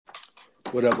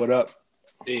What up? What up?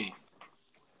 Hey,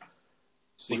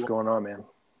 so What's going on, man?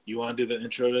 you want to do the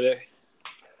intro today?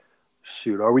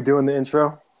 Shoot, are we doing the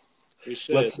intro? We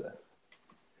should. Let's.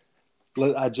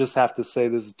 I just have to say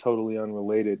this is totally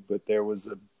unrelated, but there was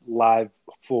a live,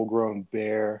 full-grown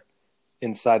bear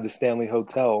inside the Stanley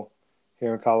Hotel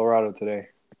here in Colorado today.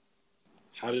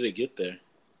 How did it get there?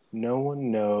 No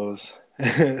one knows.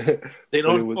 They But it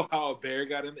don't was know how a bear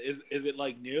got in. Is it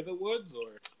like near the woods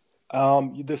or?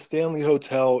 the Stanley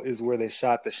Hotel is where they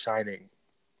shot The Shining.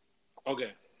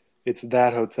 Okay. It's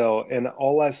that hotel, and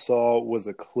all I saw was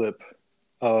a clip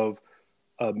of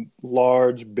a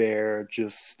large bear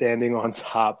just standing on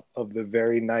top of the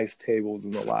very nice tables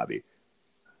in the lobby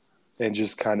and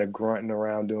just kind of grunting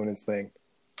around doing his thing.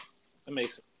 That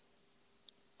makes sense.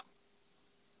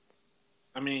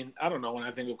 I mean, I don't know. When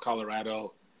I think of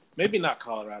Colorado, maybe not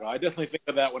Colorado. I definitely think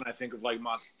of that when I think of like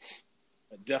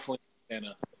definitely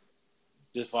Montana,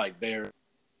 just like bear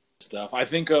stuff. I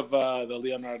think of the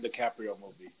Leonardo DiCaprio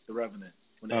movie, The Revenant.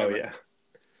 Oh, yeah.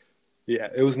 Yeah,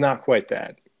 it was not quite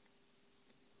that.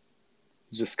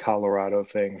 Just Colorado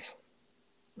things.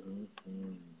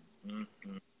 Mm-hmm.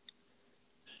 Mm-hmm.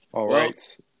 All Well,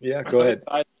 right. Yeah, go another ahead.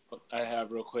 side note I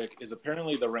have real quick is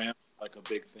apparently the Rams are like a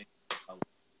big thing.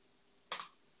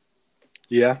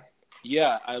 Yeah.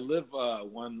 Yeah, I live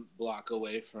one block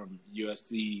away from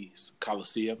USC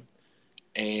Coliseum,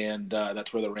 and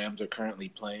that's where the Rams are currently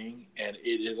playing, and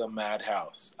it is a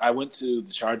madhouse. I went to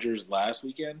the Chargers last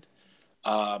weekend,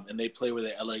 and they play where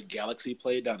the LA Galaxy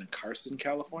played down in Carson,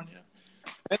 California,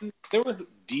 and there was a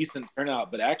decent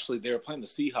turnout, but actually they were playing the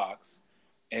Seahawks,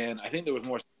 and I think there was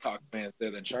more Seahawks fans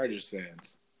there than Chargers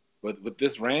fans. With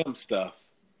this Rams stuff,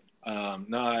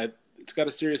 no, it's got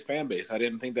a serious fan base. I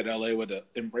didn't think that LA would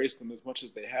embrace them as much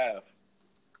as they have,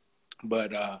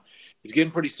 but it's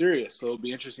getting pretty serious. So it'll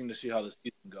be interesting to see how the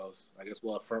season goes. I guess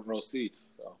we'll have front row seats.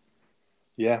 So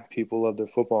Yeah, people love their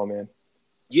football, man.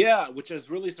 yeah, which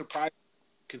is really surprising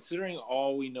considering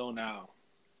all we know now.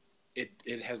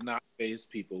 It has not fazed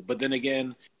people, but then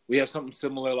again, we have something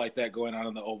similar like that going on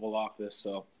in the Oval Office.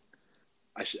 So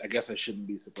I guess I shouldn't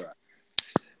be surprised.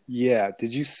 Yeah.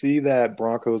 Did you see that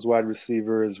Broncos wide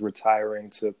receiver is retiring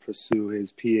to pursue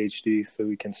his PhD so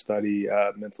he can study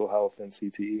mental health and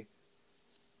CTE?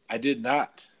 I did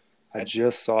not. I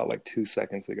just saw it like 2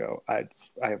 seconds ago. I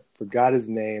forgot his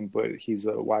name, but he's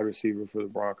a wide receiver for the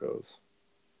Broncos.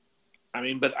 I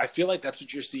mean, but I feel like that's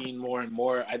what you're seeing more and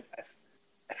more. I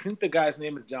think the guy's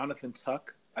name is Jonathan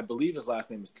Tuck. I believe his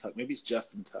last name is Tuck. Maybe it's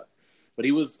Justin Tuck. But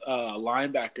he was a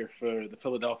linebacker for the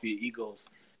Philadelphia Eagles,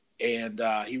 and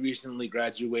he recently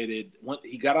graduated.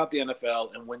 He got out the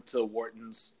NFL and went to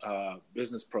Wharton's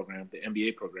business program, the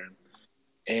MBA program,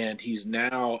 and he's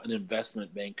now an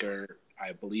investment banker,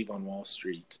 I believe, on Wall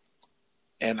Street.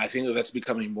 And I think that's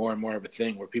becoming more and more of a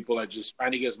thing where people are just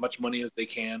trying to get as much money as they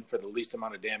can for the least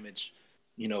amount of damage.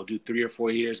 Do 3 or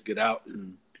 4 years, get out,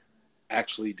 and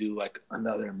actually do like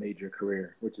another major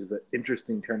career, which is an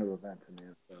interesting turn of events in the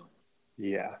NFL.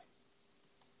 Yeah.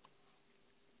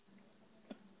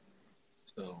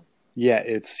 So Yeah,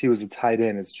 he was a tight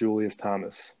end. It's Julius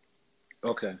Thomas.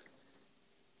 okay.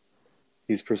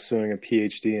 He's pursuing a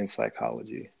PhD in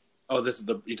psychology. Oh, you're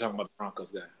talking about the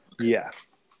Broncos guy. Okay. Yeah.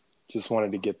 Just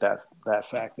wanted to get that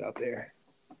fact out there.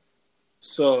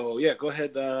 So yeah, go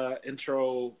ahead,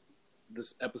 intro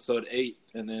this episode 8,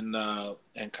 and then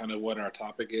and kind of what our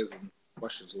topic is and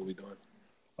questions we'll be doing.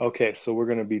 Okay, so we're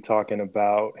going to be talking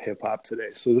about hip hop today.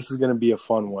 So this is going to be a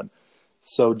fun one.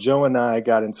 So Joe and I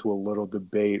got into a little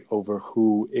debate over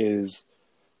who is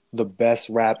the best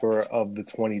rapper of the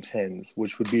 2010s,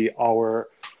 which would be our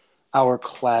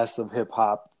class of hip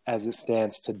hop as it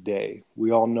stands today.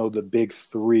 We all know the big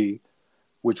three,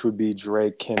 which would be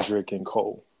Drake, Kendrick, and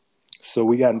Cole. So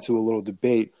we got into a little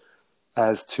debate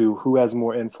as to who has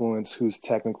more influence, who's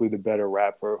technically the better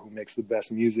rapper, who makes the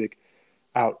best music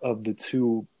out of the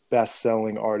two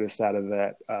best-selling artists out of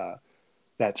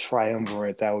that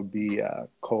triumvirate. That would be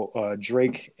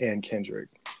Drake and Kendrick.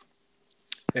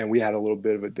 And we had a little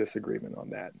bit of a disagreement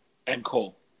on that. And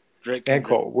Cole. Drake and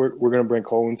Cole. We're going to bring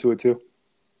Cole into it too?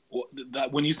 Well,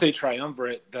 when you say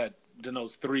triumvirate, that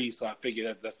denotes 3, so I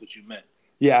figured that's what you meant.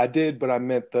 Yeah, I did, but I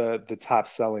meant the top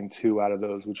selling 2 out of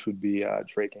those, which would be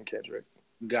Drake and Kendrick.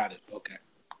 Got it. Okay.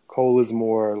 Cole is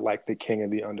more like the king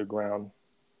of the underground,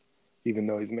 even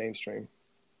though he's mainstream.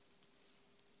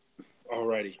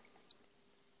 Alrighty.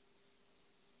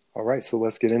 All right, so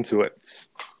let's get into it.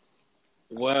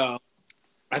 Well,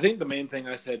 I think the main thing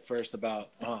I said first about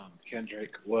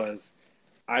Kendrick was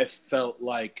I felt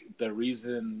like the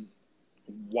reason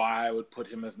why I would put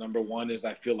him as number 1 is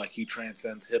I feel like he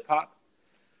transcends hip hop.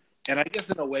 And I guess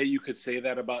in a way you could say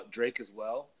that about Drake as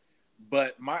well.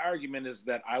 But my argument is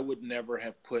that I would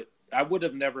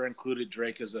have never included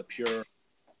Drake as a pure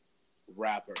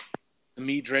rapper. To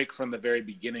me, Drake from the very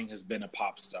beginning has been a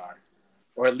pop star,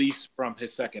 or at least from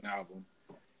his second album.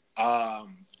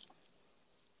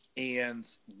 And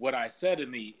what I said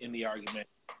in the argument,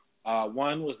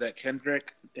 one was that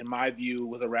Kendrick, in my view,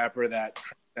 was a rapper that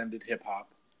transcended hip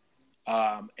hop,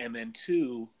 and then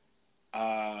two,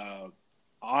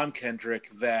 on Kendrick,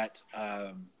 that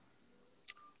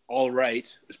All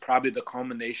Right is probably the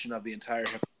culmination of the entire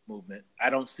hip hop movement. I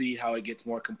don't see how it gets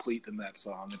more complete than that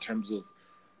song in terms of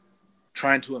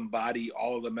trying to embody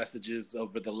all of the messages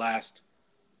over the last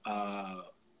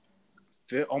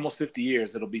almost 50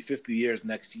 years. It'll be 50 years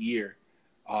next year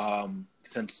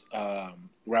since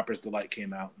Rapper's Delight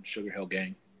came out and Sugar Hill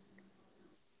Gang.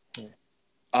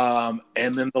 And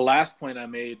then the last point I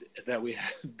made that we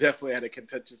definitely had a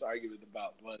contentious argument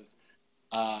about was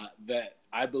that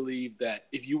I believe that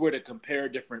if you were to compare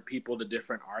different people to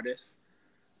different artists,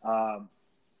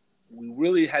 we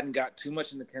really hadn't got too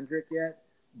much into Kendrick yet.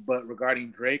 But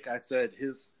regarding Drake, I said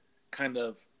his kind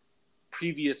of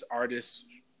previous artist,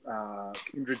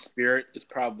 kindred spirit, is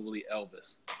probably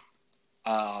Elvis.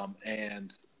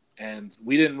 And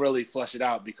we didn't really flush it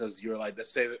out because you were like,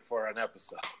 let's save it for an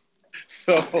episode.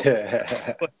 So,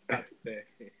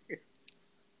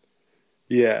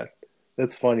 yeah,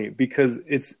 that's funny because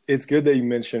it's good that you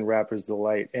mentioned Rapper's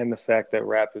Delight and the fact that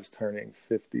Rap is turning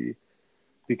 50,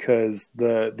 because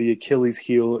the Achilles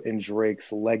heel in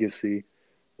Drake's legacy,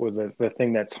 or the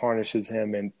thing that tarnishes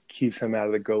him and keeps him out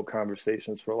of the GOAT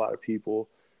conversations for a lot of people,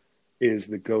 is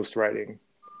the ghostwriting,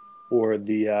 or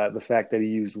the fact that he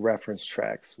used reference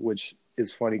tracks, which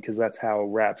is funny because that's how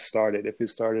rap started. If it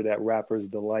started at Rapper's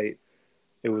Delight,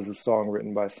 it was a song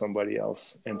written by somebody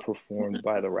else and performed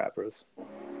by the rappers.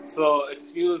 So, I'm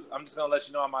just going to let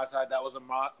you know on my side, that was a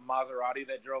Maserati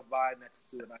that drove by next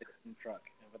to an ice cream truck.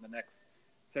 And for the next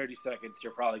 30 seconds,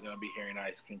 you're probably going to be hearing an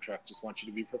ice cream truck. Just want you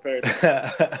to be prepared.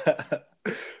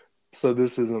 So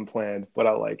this isn't planned, but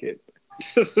I like it.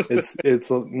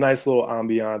 It's a nice little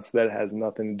ambiance that has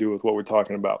nothing to do with what we're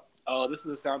talking about. Oh, this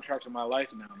is the soundtrack to my life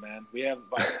now, man. We have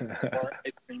about 4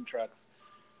 ice cream trucks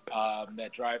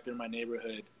that drive through my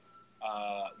neighborhood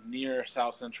near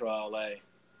South Central LA.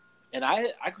 And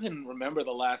I couldn't remember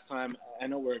the last time. I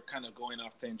know we're kind of going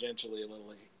off tangentially a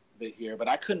little bit here, but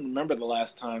I couldn't remember the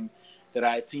last time that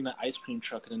I had seen an ice cream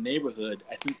truck in a neighborhood.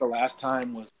 I think the last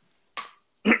time was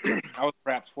I was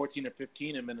perhaps 14 or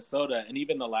 15 in Minnesota, and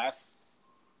even the last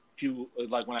few,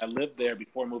 like when I lived there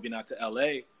before moving out to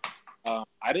LA,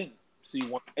 I didn't see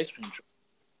one ice cream truck.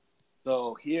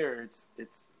 So here,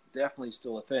 it's definitely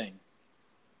still a thing.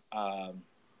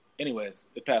 Anyways,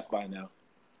 it passed by now.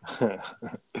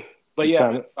 But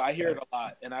yeah, I hear it a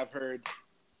lot, and I've heard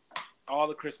all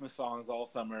the Christmas songs all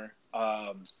summer.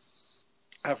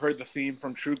 I've heard the theme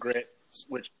from True Grit,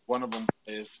 which one of them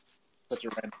is such a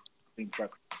random theme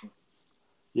truck.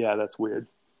 Yeah, that's weird.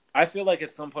 I feel like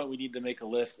at some point we need to make a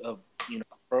list of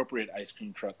appropriate ice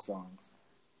cream truck songs.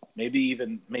 Maybe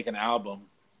even make an album.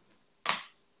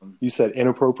 You said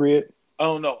inappropriate?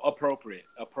 Oh no, appropriate,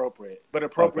 but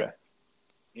appropriate. Okay.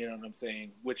 You know what I'm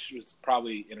saying? Which is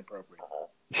probably inappropriate.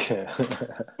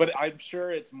 But I'm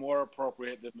sure it's more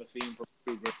appropriate than the theme from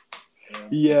True Grit.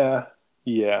 Yeah.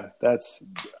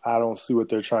 I don't see what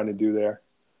they're trying to do there.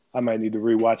 I might need to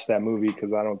rewatch that movie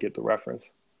because I don't get the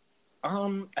reference.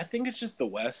 I think it's just the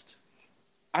West.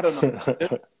 I don't know.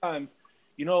 There's times,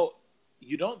 you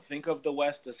don't think of the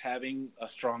West as having a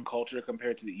strong culture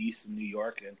compared to the East in New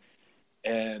York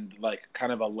and like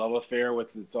kind of a love affair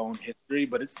with its own history,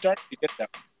 but it's starting to get that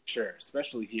for sure,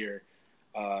 especially here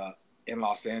in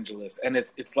Los Angeles. And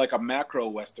it's like a macro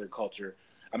Western culture.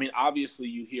 I mean, obviously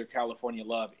you hear California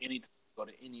love anytime you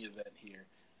go to any event here.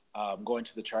 Going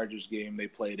to the Chargers game, they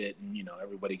played it, and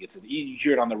everybody gets it. You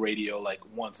hear it on the radio like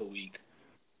once a week.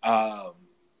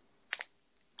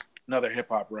 Another hip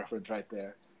hop reference right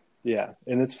there. Yeah,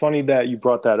 and it's funny that you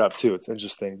brought that up too. It's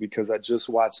interesting because I just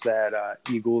watched that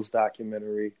Eagles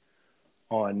documentary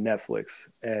on Netflix,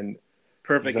 and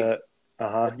perfect.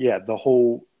 The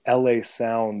whole LA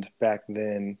sound back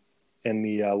then in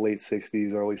the late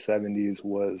 '60s, early '70s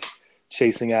was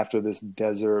chasing after this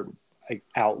desert, like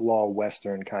outlaw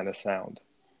Western kind of sound.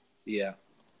 Yeah.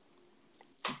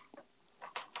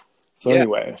 So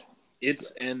anyway,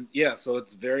 so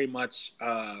it's very much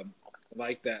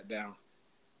like that now.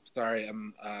 Sorry,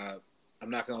 I'm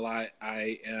not gonna lie.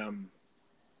 I am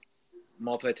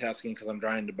multitasking because I'm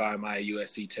trying to buy my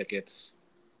USC tickets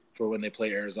for when they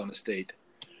play Arizona State.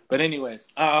 But anyways,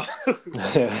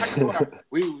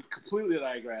 we completely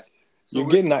digressed. So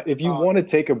if you want to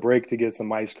take a break to get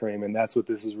some ice cream, and that's what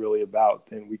this is really about,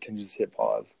 then we can just hit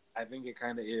pause. I think it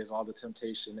kind of is all the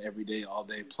temptation every day, all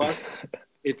day. Plus,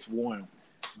 it's warm.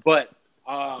 But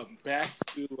back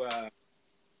to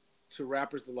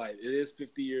Rapper's Delight. It is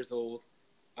 50 years old,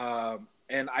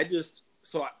 and I just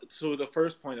so the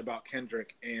first point about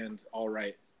Kendrick and All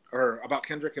Right, or about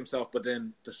Kendrick himself, but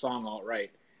then the song All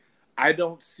Right. I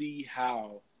don't see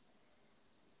how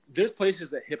there's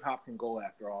places that hip hop can go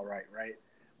after All Right, right?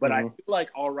 But I feel like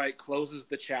All Right closes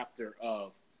the chapter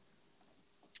of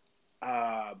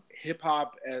hip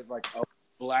hop as like a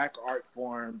black art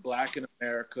form, black in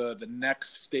America, the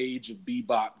next stage of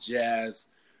bebop, jazz,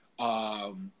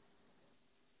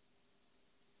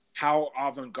 how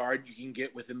avant-garde you can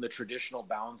get within the traditional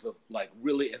bounds of like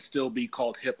really and still be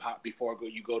called hip hop before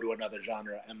you go to another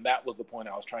genre. And that was the point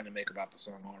I was trying to make about the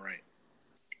song All Right.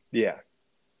 Yeah.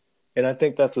 And I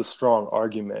think that's a strong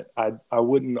argument. I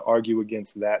wouldn't argue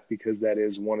against that because that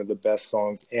is one of the best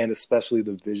songs, and especially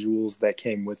the visuals that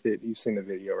came with it. You've seen the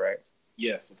video, right?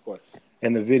 Yes, of course.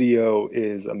 And the video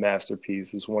is a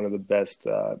masterpiece. It's one of the best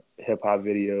hip-hop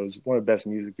videos, one of the best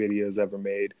music videos ever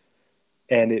made.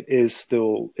 And it just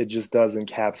does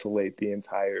encapsulate the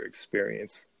entire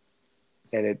experience.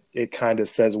 And it kind of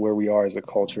says where we are as a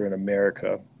culture in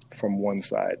America from one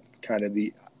side, kind of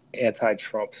the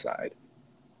anti-Trump side.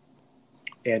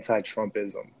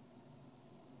 Anti-Trumpism.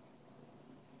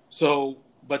 So,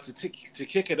 but to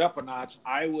kick it up a notch,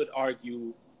 I would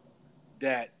argue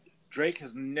that Drake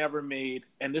has never made,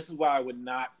 and this is why I would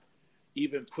not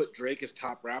even put Drake as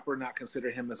top rapper, not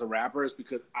consider him as a rapper, is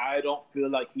because I don't feel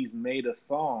like he's made a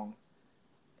song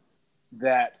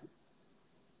that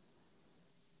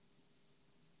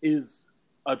is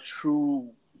a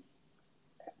true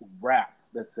rap,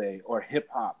 let's say, or hip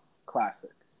hop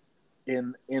classic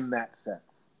in that sense.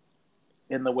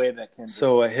 In the way that Kendrick.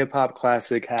 So a hip hop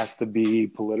classic has to be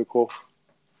political?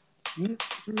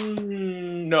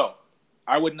 No,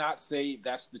 I would not say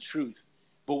that's the truth.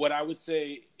 But what I would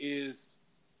say is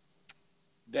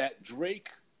that Drake,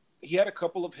 he had a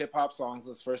couple of hip hop songs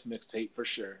in his first mixtape for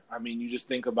sure. I mean, you just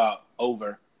think about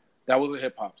Over. That was a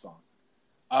hip hop song.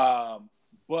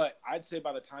 But I'd say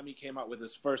by the time he came out with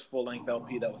his first full length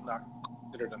LP that was not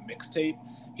considered a mixtape,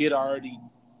 he had already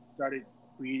started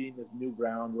creating this new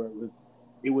ground where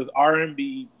it was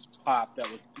R&B pop that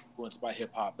was influenced by hip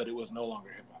hop, but it was no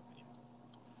longer hip hop anymore.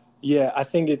 Yeah, I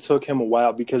think it took him a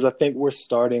while because I think we're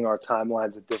starting our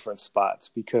timelines at different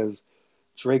spots because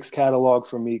Drake's catalog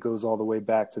for me goes all the way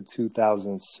back to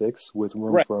 2006 with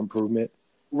Room for Improvement.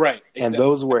 Right. Exactly. And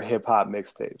those were hip hop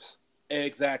mixtapes.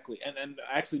 Exactly. And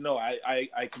actually, no,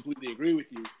 I completely agree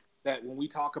with you that when we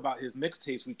talk about his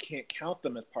mixtapes, we can't count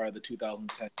them as part of the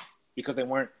 2010 because they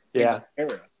weren't in the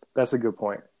era. That's a good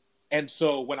point. And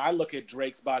so when I look at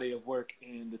Drake's body of work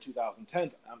in the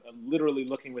 2010s, I'm literally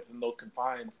looking within those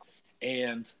confines.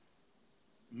 And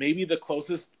maybe the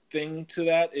closest thing to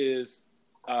that is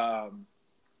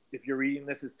If You're Reading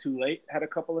This Is Too Late had a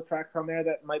couple of tracks on there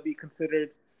that might be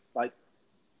considered like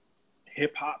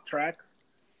hip-hop tracks.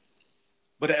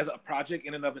 But as a project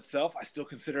in and of itself, I still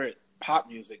consider it pop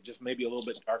music, just maybe a little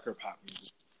bit darker pop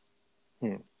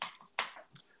music.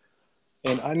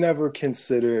 And I never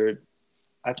considered...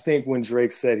 I think when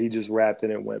Drake said he just rapped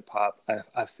and it went pop,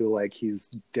 I feel like he's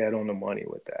dead on the money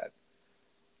with that.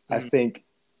 I think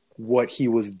what he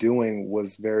was doing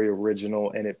was very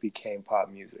original and it became pop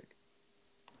music.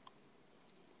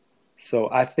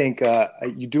 So I think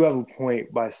you do have a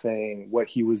point by saying what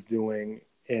he was doing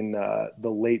in the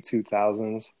late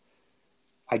 2000s.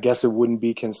 I guess it wouldn't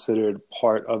be considered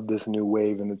part of this new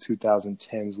wave in the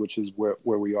 2010s, which is where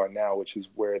we are now, which is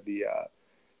where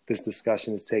this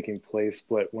discussion is taking place.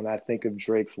 But when I think of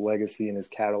Drake's legacy and his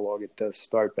catalog, it does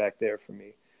start back there for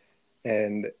me.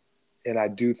 And I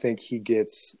do think he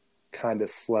gets kind of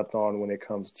slept on when it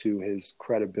comes to his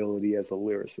credibility as a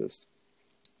lyricist,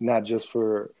 not just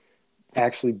for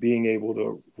actually being able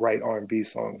to write R&B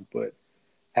songs, but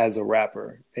as a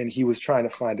rapper. And he was trying to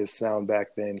find his sound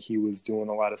back then. He was doing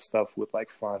a lot of stuff with like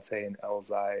Phonte and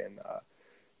Elzhi and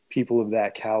people of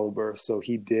that caliber. So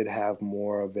he did have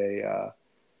more of a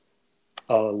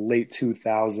late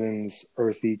 2000s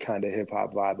earthy kind of hip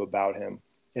hop vibe about him.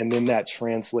 And then that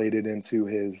translated into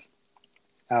his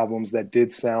albums that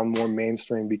did sound more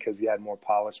mainstream because he had more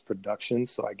polished production.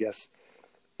 So I guess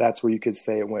that's where you could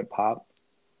say it went pop.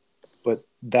 But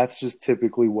that's just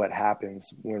typically what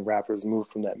happens when rappers move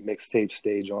from that mixtape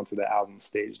stage onto the album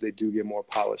stage. They do get more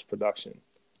polished production.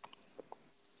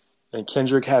 And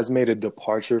Kendrick has made a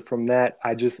departure from that.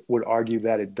 I just would argue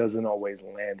that it doesn't always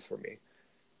land for me.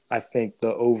 I think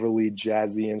the overly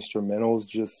jazzy instrumentals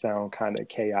just sound kind of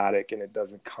chaotic and it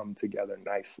doesn't come together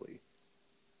nicely.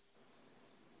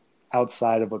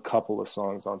 Outside of a couple of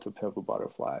songs on To Pimp a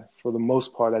Butterfly. For the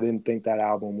most part, I didn't think that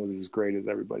album was as great as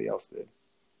everybody else did.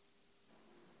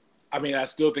 I mean, I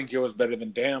still think it was better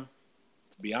than Damn,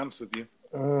 to be honest with you.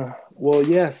 Well,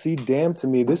 yeah, see, Damn to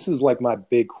me, this is like my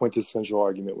big quintessential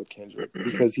argument with Kendrick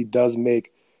because he does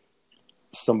make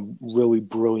some really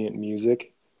brilliant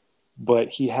music, but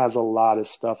he has a lot of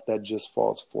stuff that just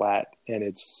falls flat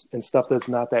and stuff that's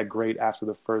not that great after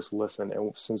the first listen.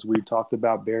 And since we talked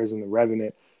about Bears and the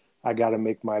Revenant, I got to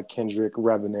make my Kendrick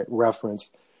Revenant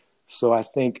reference. So I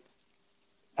think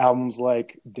albums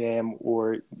like Damn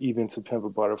or even To Pimp a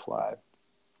Butterfly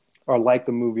are like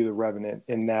the movie The Revenant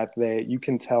in that you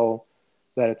can tell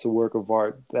that it's a work of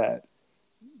art, that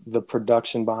the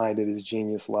production behind it is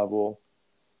genius level,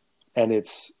 and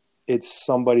it's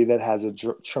somebody that has a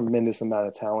tremendous amount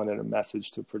of talent and a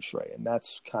message to portray. And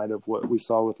that's kind of what we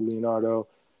saw with Leonardo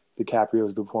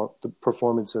DiCaprio's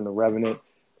performance in The Revenant,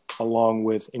 along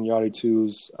with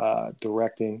Iñárritu's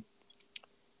directing.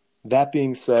 That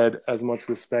being said, as much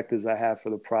respect as I have for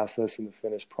the process and the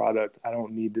finished product, I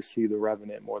don't need to see The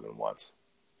Revenant more than once.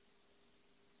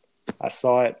 I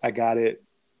saw it, I got it,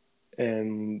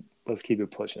 and let's keep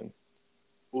it pushing.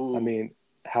 Ooh. I mean,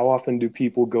 how often do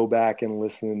people go back and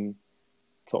listen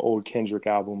to old Kendrick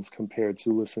albums compared to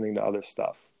listening to other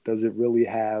stuff? Does it really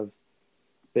have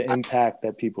the impact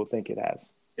that people think it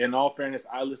has? In all fairness,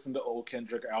 I listen to old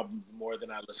Kendrick albums more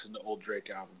than I listen to old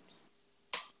Drake albums.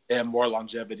 And more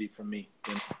longevity for me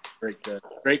than Drake does.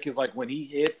 Drake is like, when he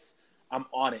hits, I'm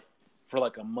on it for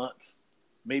like a month.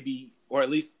 Maybe, or at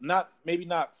least maybe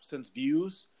not since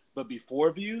Views, but before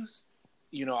Views,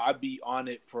 I'd be on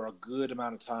it for a good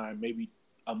amount of time, maybe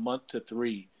a month to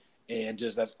 3. And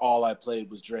just that's all I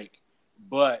played was Drake.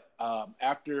 But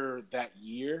after that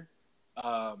year,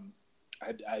 I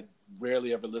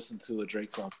rarely ever listened to a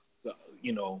Drake song,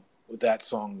 with that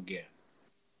song again.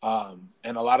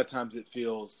 And a lot of times it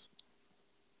feels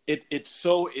it's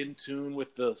so in tune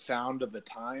with the sound of the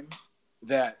time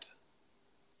that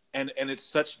and it's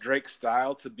such Drake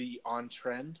style to be on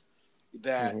trend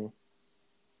that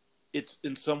it's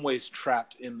in some ways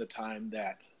trapped in the time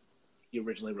that he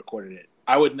originally recorded it.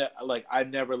 I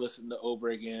never listened to Over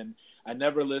Again. I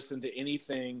never listened to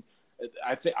anything.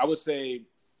 I would say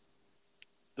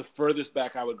the furthest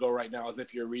back I would go right now is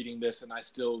if you're reading this and I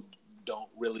still don't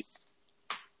really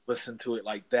listen to it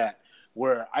like that,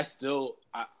 where I still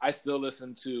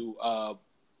listen to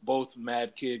both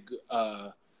Mad Kid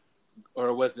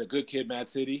or was it Good Kid, Mad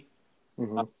City?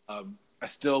 I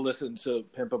still listen to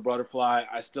Pimp a Butterfly.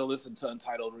 I still listen to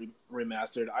Untitled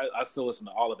Remastered. I still listen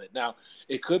to all of it. Now,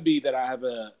 it could be that I have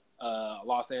a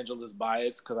Los Angeles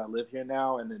bias because I live here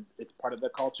now and it's part of the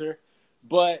culture.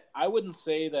 But I wouldn't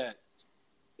say that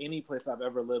any place I've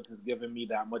ever lived has given me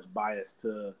that much bias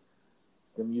to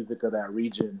the music of that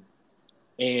region.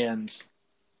 And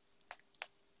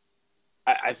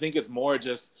I think it's more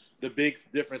just the big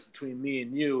difference between me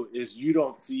and you is you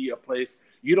don't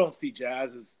see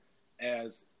jazz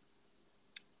as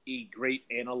a great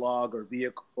analog or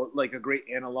vehicle, like a great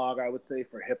analog, I would say,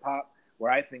 for hip hop,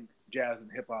 where I think jazz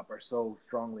and hip hop are so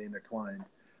strongly intertwined.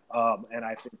 And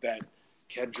I think that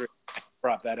Kendrick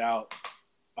brought that out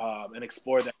and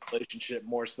explored that relationship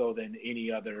more so than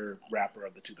any other rapper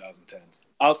of the 2010s.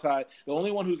 Outside, the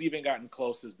only one who's even gotten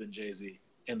close has been Jay-Z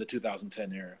in the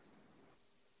 2010 era.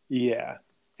 Yeah.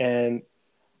 And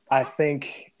I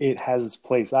think it has its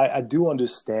place. I do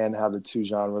understand how the two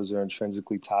genres are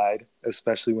intrinsically tied,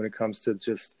 especially when it comes to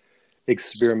just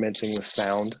experimenting with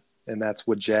sound. And that's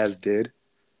what jazz did.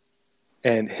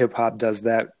 And hip hop does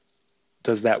that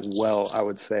well, I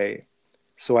would say.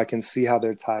 So I can see how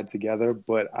they're tied together,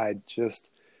 but it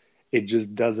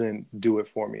just doesn't do it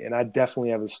for me. And I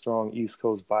definitely have a strong East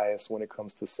Coast bias when it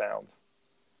comes to sound.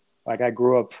 Like I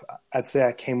grew up, I'd say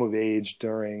I came of age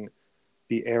during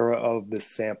the era of the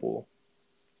sample.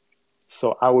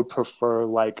 So I would prefer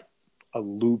like a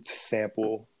looped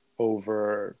sample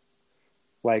over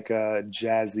like a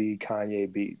jazzy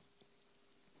Kanye beat.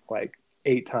 Like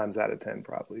 8 times out of 10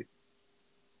 probably.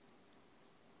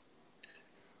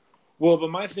 Well,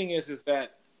 but my thing is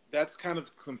that that's kind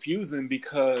of confusing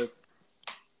because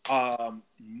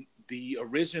the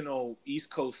original East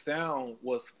Coast sound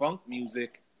was funk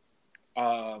music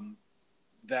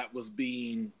that was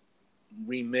being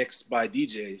remixed by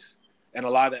DJs, and a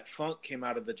lot of that funk came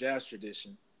out of the jazz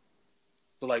tradition.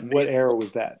 So, like, what era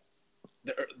was that?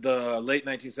 The late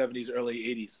 1970s, early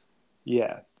 80s.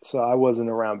 Yeah, so I wasn't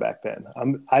around back then.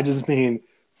 I just mean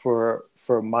for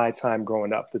my time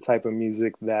growing up, the type of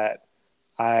music that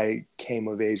I came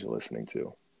of age listening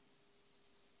to.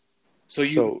 So you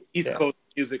So East yeah, Coast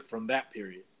music from that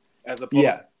period, as opposed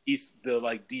yeah, to the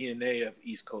like DNA of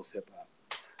East Coast hip hop.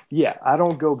 yeah. I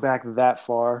don't go back that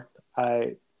far.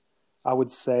 I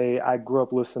would say I grew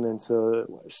up listening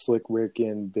to Slick Rick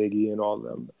and Biggie and all of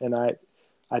them, and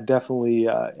I definitely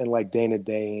and like Dana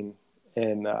Dane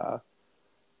and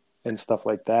and stuff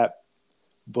like that.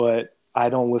 But I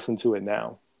don't listen to it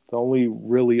now. The only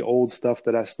really old stuff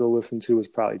that I still listen to is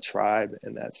probably Tribe,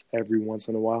 and that's every once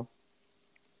in a while.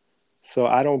 So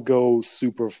I don't go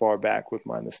super far back with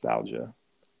my nostalgia.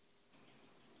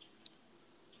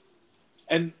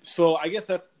 And so I guess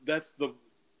that's the.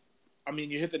 I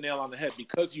mean, you hit the nail on the head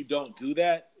because you don't do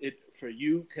that. It for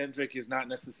you, Kendrick is not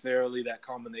necessarily that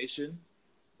combination,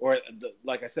 or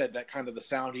like I said, that kind of the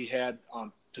sound he had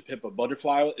on To Pimp a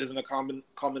Butterfly isn't a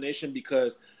combination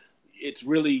because it's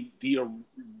really the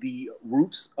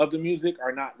roots of the music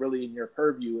are not really in your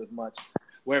purview as much.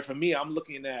 Where for me, I'm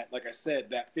looking at, like I said,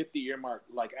 that 50-year mark.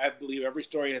 Like I believe every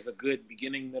story has a good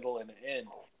beginning, middle, and end,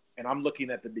 and I'm looking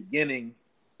at the beginning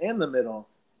and the middle,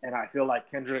 and I feel like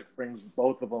Kendrick brings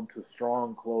both of them to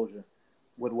strong closure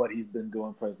with what he's been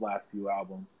doing for his last few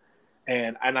albums.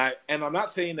 And I'm not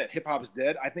saying that hip hop is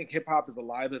dead. I think hip hop is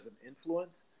alive as an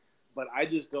influence, but I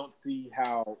just don't see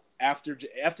how after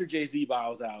Jay Z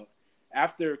bows out,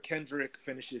 after Kendrick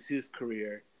finishes his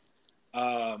career,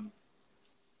 um,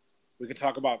 we can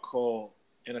talk about Cole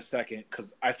in a second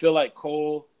because I feel like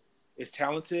Cole is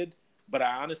talented, but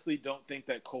I honestly don't think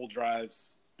that Cole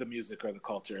drives the music or the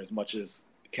culture as much as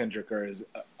Kendrick does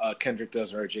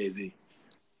or Jay Z.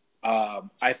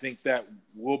 I think that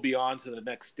we'll be on to the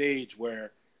next stage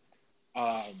where,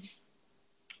 um,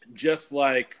 just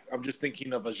like I'm just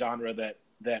thinking of a genre that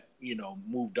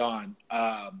moved on.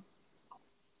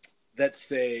 Let's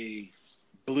say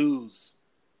blues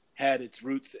had its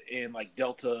roots in like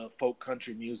Delta folk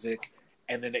country music,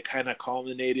 and then it kind of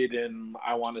culminated in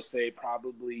I want to say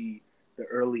probably the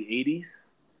early '80s.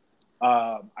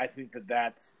 I think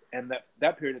that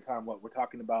period of time. What we're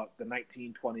talking about, the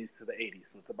 1920s to the '80s,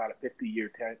 so it's about a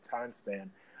 50-year time span.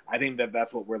 I think that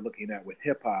that's what we're looking at with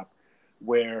hip hop,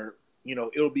 where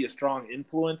it'll be a strong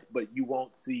influence, but you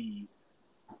won't see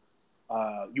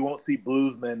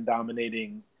bluesmen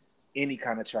dominating any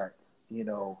kind of charts.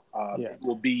 Yeah. It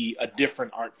will be a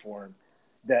different art form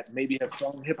that maybe has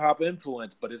strong hip hop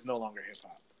influence, but is no longer hip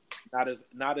hop.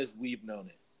 Not as we've known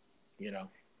it. You know.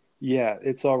 Yeah,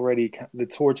 the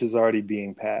torch is already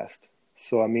being passed.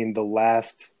 So I mean the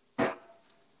last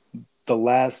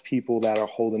people that are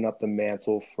holding up the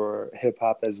mantle for hip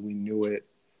hop as we knew it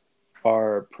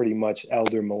are pretty much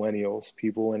elder millennials,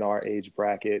 people in our age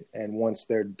bracket, and once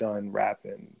they're done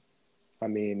rapping, I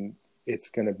mean, it's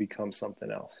going to become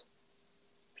something else.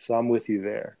 So I'm with you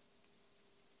there.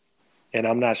 And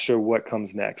I'm not sure what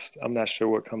comes next. I'm not sure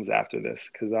what comes after this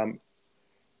cuz I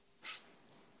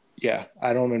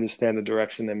don't understand the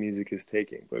direction that music is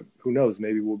taking, but who knows,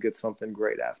 maybe we'll get something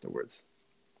great afterwards.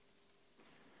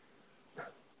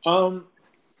 Um,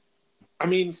 I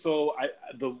mean, so I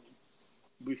the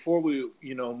before we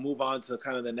move on to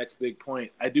kind of the next big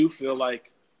point, I do feel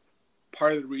like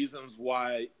part of the reasons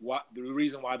why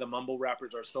the mumble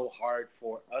rappers are so hard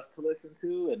for us to listen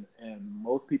to, and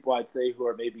most people I'd say who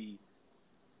are maybe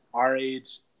our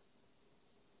age,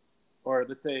 or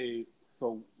let's say,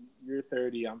 so you're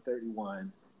 30, I'm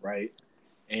 31, right?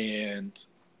 And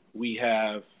we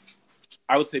have,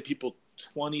 I would say, people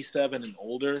 27 and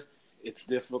older. It's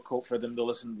difficult for them to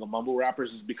listen to the mumble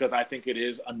rappers, is because I think it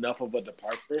is enough of a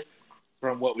departure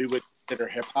from what we would consider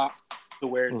hip hop to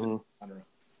where it's a Hmm. genre.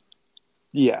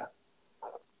 Yeah.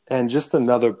 And just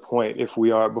another point, if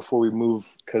we are, before we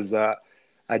move, because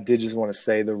I did just want to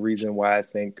say the reason why I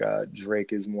think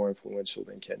Drake is more influential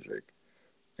than Kendrick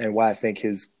and why I think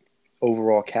his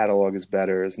overall catalog is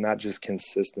better is not just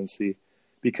consistency.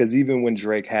 Because even when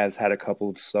Drake has had a couple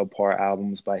of subpar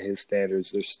albums by his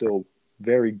standards, they're still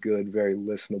very good, very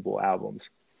listenable albums.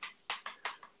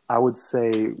 I would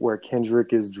say where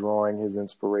Kendrick is drawing his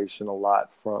inspiration a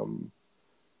lot from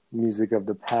music of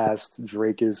the past,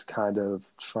 Drake is kind of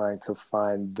trying to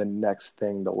find the next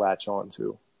thing to latch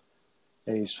onto.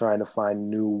 And he's trying to find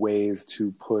new ways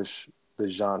to push the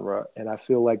genre. And I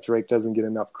feel like Drake doesn't get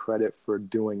enough credit for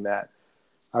doing that.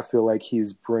 I feel like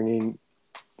he's bringing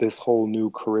this whole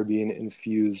new Caribbean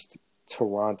infused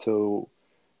Toronto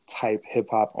type hip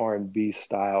hop R&B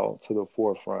style to the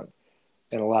forefront.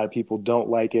 And a lot of people don't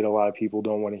like it. A lot of people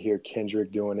don't want to hear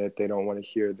Kendrick doing it. They don't want to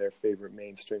hear their favorite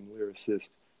mainstream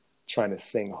lyricist trying to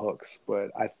sing hooks.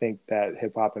 But I think that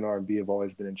hip hop and R&B have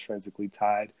always been intrinsically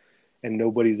tied, and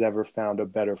nobody's ever found a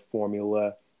better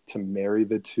formula to marry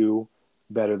the two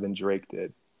better than Drake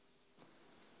did.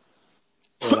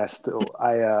 And I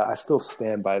still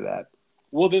stand by that.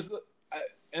 Well,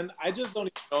 and I just don't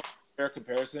even know a fair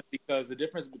comparison, because the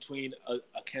difference between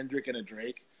a Kendrick and a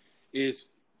Drake is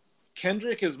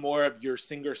Kendrick is more of your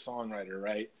singer-songwriter,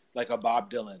 right? Like a Bob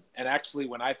Dylan. And actually,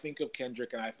 when I think of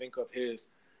Kendrick and I think of his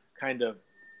kind of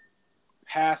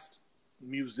past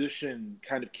musician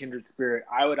kind of kindred spirit,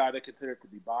 I would either consider it to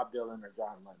be Bob Dylan or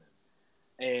John Lennon.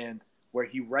 And where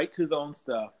he writes his own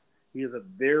stuff, he has a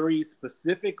very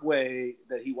specific way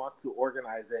that he wants to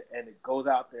organize it, and it goes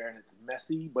out there and it's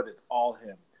messy, but it's all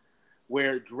him.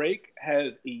 Where Drake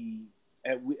has and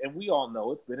we all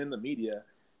know, it's been in the media,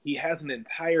 he has an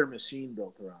entire machine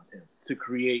built around him to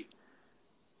create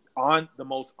on the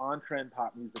most on-trend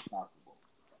pop music possible.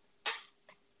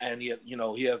 And he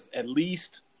has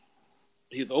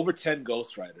over 10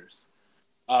 ghostwriters.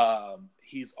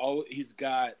 He's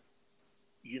got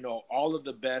all of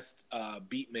the best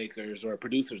beat makers or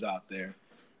producers out there,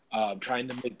 trying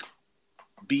to make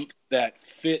beats that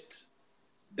fit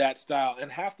that style.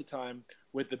 And half the time,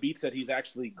 with the beats that he's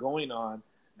actually going on,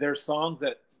 they're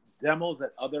demos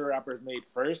that other rappers made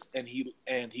first, and he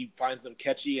finds them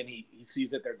catchy, and he sees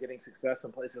that they're getting success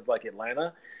in places like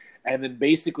Atlanta. And then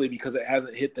basically, because it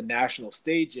hasn't hit the national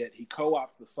stage yet, he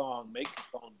co-ops the song, makes his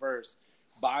own verse,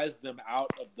 buys them out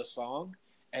of the song,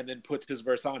 and then puts his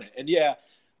verse on it. And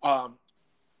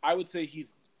I would say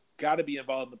he's got to be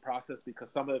involved in the process, because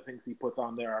some of the things he puts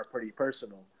on there are pretty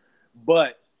personal.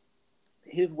 But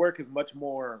his work is much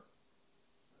more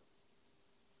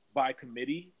by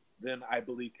committee than I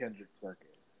believe Kendrick's work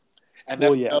is. And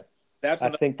I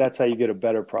think that's how you get a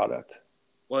better product.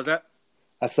 What was that?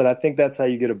 I said, I think that's how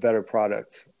you get a better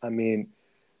product. I mean,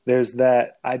 there's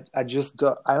that. I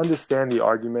understand the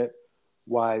argument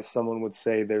why someone would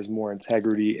say there's more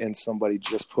integrity in somebody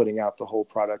just putting out the whole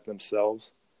product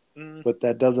themselves, but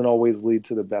that doesn't always lead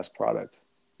to the best product.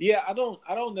 Yeah, I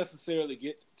don't necessarily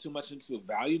get too much into a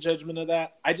value judgment of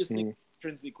that. I just think it's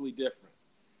intrinsically different.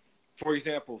 For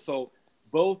example, so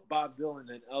both Bob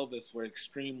Dylan and Elvis were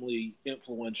extremely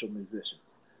influential musicians.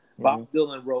 Bob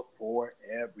Dylan wrote for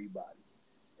everybody.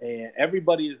 And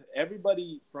everybody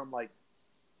from like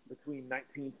between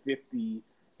 1950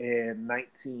 and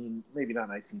maybe not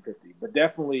 1950, but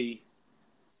definitely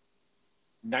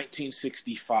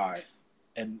 1965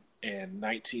 and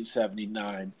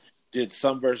 1979 did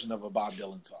some version of a Bob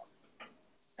Dylan song.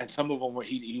 And some of them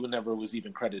he never was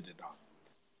even credited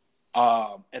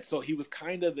on. And so he was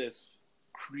kind of this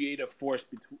creative force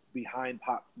behind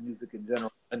pop music in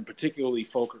general, and particularly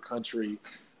folk or country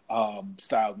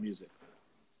styled music.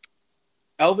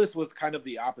 Elvis was kind of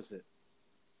the opposite.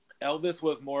 Elvis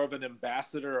was more of an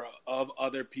ambassador of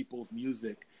other people's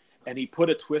music, and he put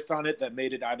a twist on it that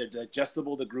made it either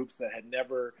digestible to groups that had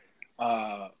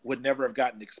would never have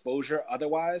gotten exposure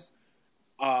otherwise.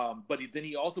 But then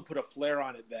he also put a flair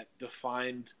on it that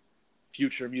defined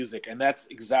future music, and that's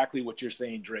exactly what you're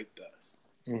saying Drake does.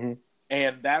 Mm-hmm.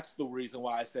 And that's the reason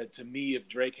why I said, to me, if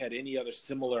Drake had any other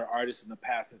similar artist in the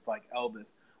past, it's like Elvis,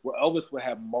 where Elvis would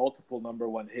have multiple number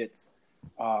one hits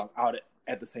out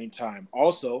at the same time.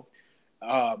 Also,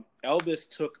 Elvis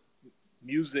took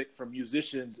music from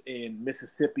musicians in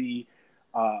Mississippi,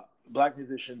 black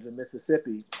musicians in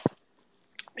Mississippi,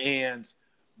 and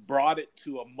brought it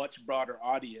to a much broader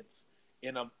audience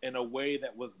in a way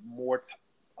that was more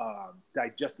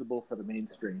digestible for the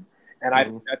mainstream. And I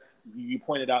think you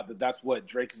pointed out that's what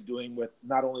Drake is doing with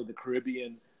not only the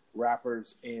Caribbean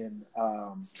rappers in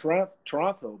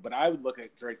Toronto, but I would look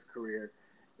at Drake's career,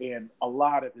 and a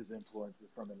lot of his influence is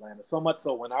from Atlanta. So much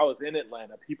so, when I was in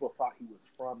Atlanta, people thought he was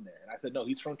from there. And I said, no,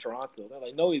 he's from Toronto. They're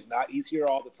like, no, he's not. He's here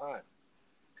all the time.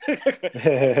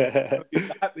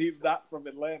 he's not from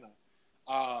Atlanta.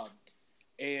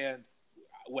 And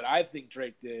what I think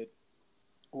Drake did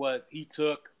was he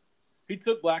took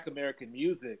Black American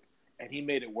music and he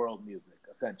made it world music,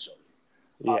 essentially.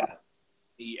 Yeah.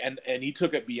 And he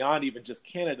took it beyond even just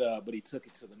Canada, but he took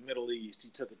it to the Middle East. He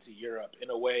took it to Europe in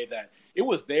a way that it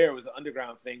was an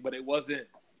underground thing, but it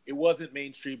wasn't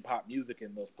mainstream pop music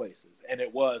in those places. And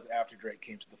it was after Drake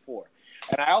came to the fore.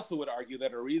 And I also would argue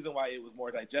that a reason why it was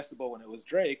more digestible when it was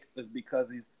Drake is because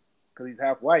he's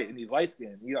half white and he's light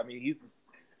skinned.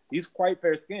 He's quite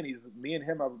fair skinned. Me and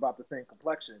him have about the same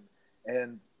complexion.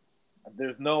 And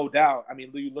there's no doubt. I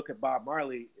mean, you look at Bob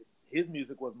Marley, his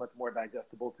music was much more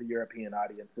digestible to European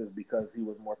audiences because he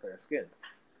was more fair-skinned.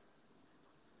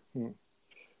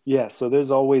 Yeah, so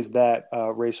there's always that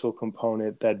racial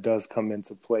component that does come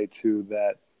into play too,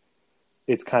 that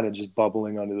it's kind of just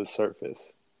bubbling under the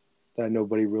surface that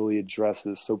nobody really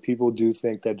addresses. So people do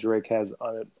think that Drake has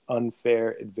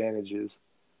unfair advantages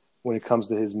when it comes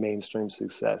to his mainstream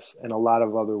success. And a lot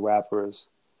of other rappers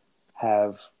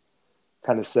have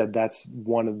kind of said that's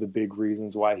one of the big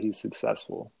reasons why he's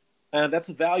successful. And that's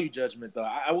a value judgment, though.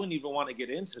 I wouldn't even want to get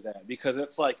into that because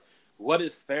it's like, what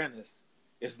is fairness?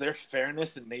 Is there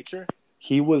fairness in nature?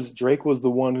 Drake was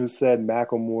the one who said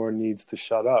Macklemore needs to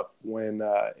shut up when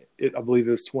I believe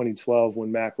it was 2012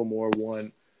 when Macklemore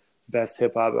won Best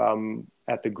Hip Hop Album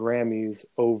at the Grammys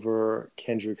over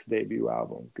Kendrick's debut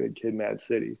album, Good Kid, Mad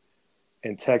City,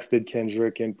 and texted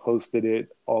Kendrick and posted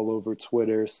it all over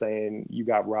Twitter saying you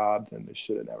got robbed and this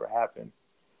should have never happened.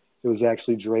 It was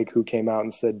actually Drake who came out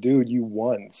and said, dude, you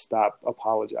won. Stop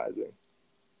apologizing.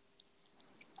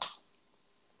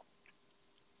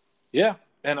 Yeah.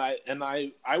 And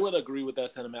I would agree with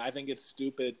that sentiment. I think it's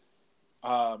stupid.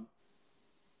 I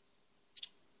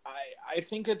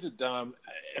think it's a dumb,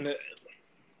 and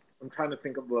I'm trying to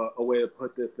think of a way to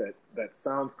put this that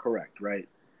sounds correct, right?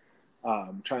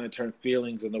 I'm trying to turn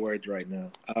feelings into words right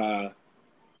now.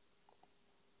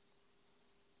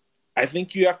 I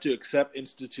think you have to accept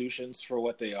institutions for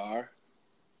what they are.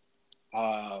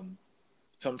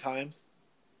 Sometimes.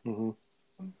 Mm-hmm.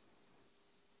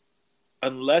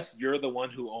 Unless you're the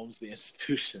one who owns the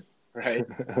institution, right?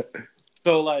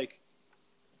 So, like,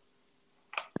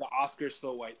 the Oscars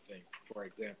So White thing, for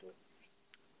example.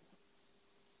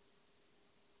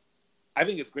 I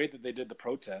think it's great that they did the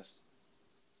protest,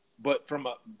 but from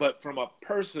a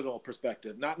personal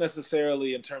perspective, not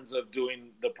necessarily in terms of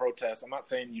doing the protest. I'm not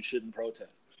saying you shouldn't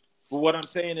protest, but what I'm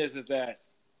saying is that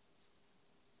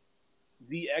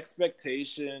the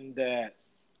expectation that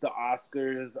the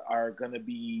Oscars are going to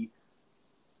be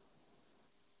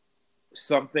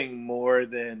something more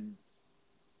than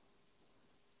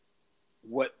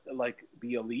what, like,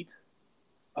 the elite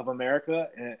of America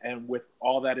and with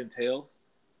all that entails,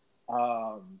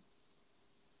 I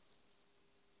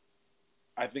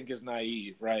think is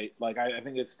naive, right? Like, I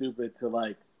think it's stupid to,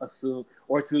 like, assume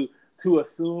or to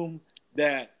assume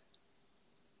that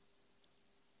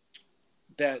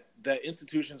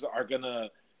institutions are gonna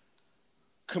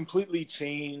completely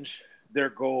change their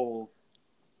goals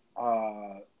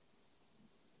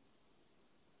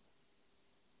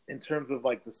in terms of,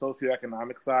 like, the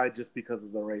socioeconomic side just because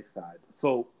of the race side.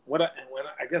 So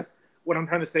I guess what I'm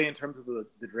trying to say in terms of the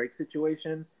Drake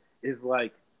situation is,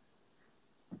 like,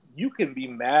 you can be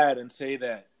mad and say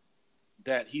that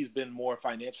he's been more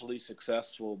financially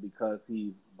successful because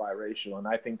he's biracial, and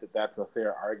I think that that's a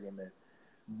fair argument.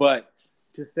 But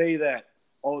to say that,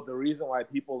 oh, the reason why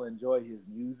people enjoy his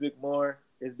music more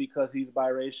is because he's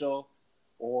biracial,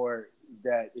 or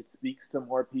that it speaks to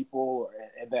more people,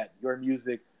 and that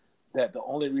the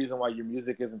only reason why your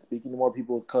music isn't speaking to more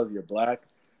people is because you're black,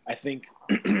 I think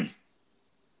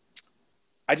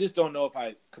I just don't know if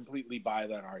I completely buy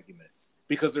that argument.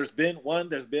 Because there's been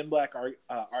black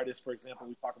artists, for example,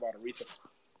 we talk about Aretha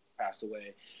passed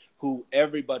away, who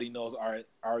everybody knows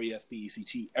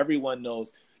R-E-S-P-E-C-T. Everyone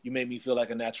knows You Made Me Feel Like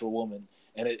a Natural Woman,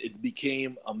 and it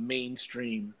became a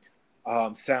mainstream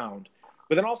sound.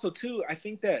 But then also, too, I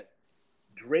think that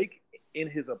Drake, in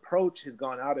his approach, has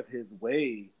gone out of his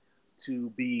way to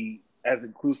be as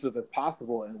inclusive as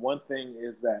possible. And one thing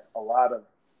is that a lot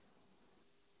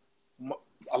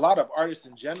of artists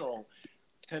in general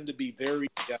tend to be very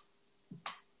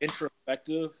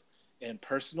introspective and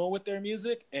personal with their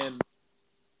music, and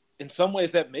in some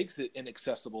ways that makes it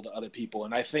inaccessible to other people.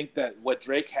 And I think that what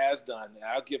Drake has done, and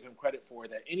I'll give him credit for,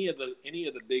 that any of the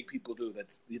big people do,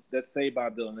 let's say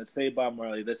Bob Dylan, let's say Bob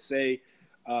Marley, let's say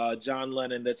John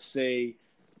Lennon, let's say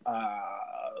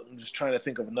I'm just trying to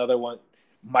think of another one,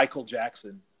 Michael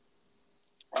Jackson,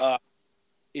 Prince,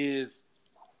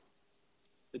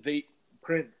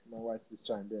 my wife just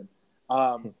chimed in.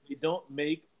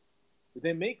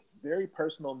 They make very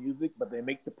personal music, but they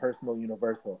make the personal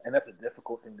universal, and that's a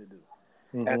difficult thing to do.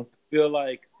 Mm-hmm. And I feel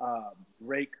like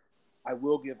Drake, I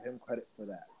will give him credit for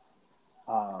that.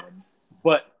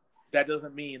 But that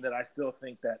doesn't mean that I still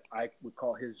think that I would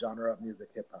call his genre of music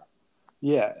hip hop.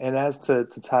 Yeah, and as to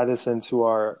tie this into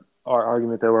our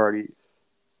argument that we're already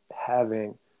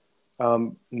having,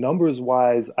 numbers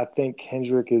wise, I think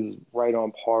Kendrick is right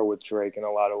on par with Drake in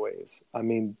a lot of ways. I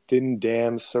mean, didn't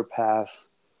Damn surpass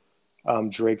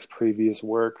Drake's previous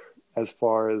work as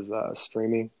far as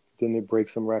streaming? Didn't it break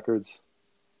some records?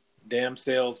 Damn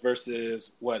sales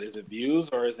versus what? Is it views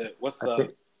or is it I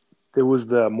think it was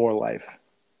the More Life.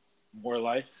 More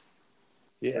Life?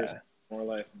 Yeah. More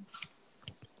Life.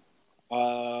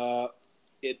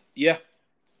 Yeah.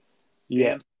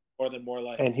 Damn, more than More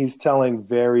Life. And he's telling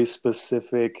very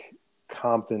specific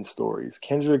Compton stories.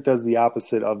 Kendrick does the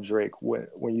opposite of Drake.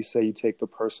 When you say you take the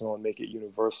personal and make it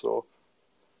universal,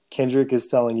 Kendrick is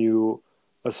telling you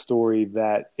a story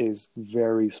that is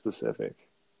very specific.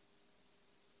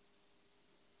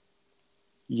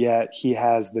 Yet he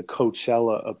has the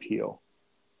Coachella appeal.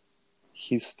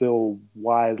 He's still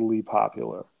widely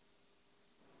popular.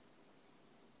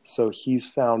 So he's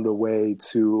found a way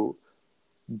to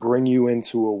bring you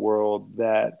into a world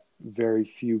that very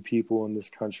few people in this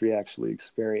country actually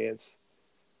experience,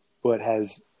 but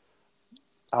has,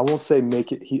 I won't say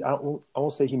make it, I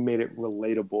won't say he made it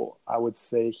relatable. I would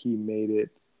say he made it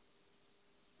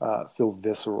feel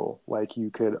visceral, like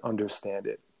you could understand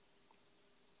it.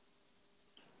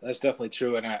 That's definitely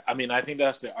true, and I mean, I think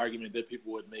that's the argument that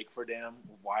people would make for Damn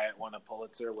why it won a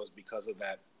Pulitzer was because of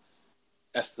that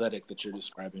aesthetic that you're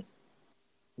describing.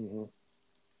 Mm-hmm.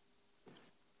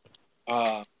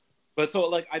 But so,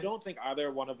 like, I don't think either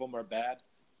one of them are bad,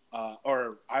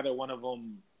 or either one of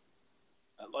them,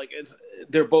 like,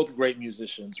 they're both great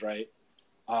musicians, right?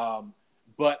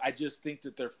 But I just think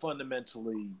that they're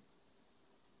fundamentally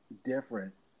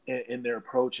different in their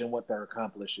approach and what they're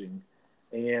accomplishing.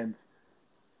 And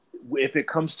if it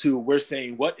comes to, we're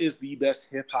saying, what is the best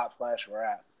hip hop /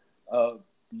 rap of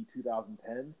the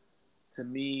 2010s? To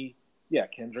me, yeah,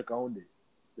 Kendrick owned it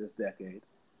this decade.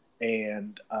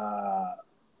 And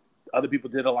other people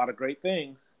did a lot of great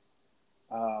things,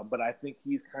 but I think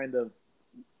he's going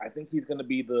to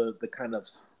be the kind of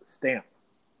stamp,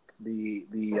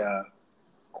 the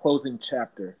closing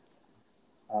chapter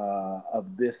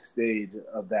of this stage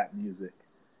of that music,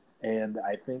 and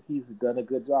I think he's done a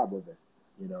good job with it,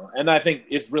 you know. And I think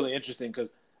it's really interesting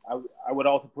because I would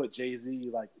also put Jay-Z,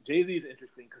 like, Jay-Z is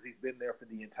interesting because he's been there for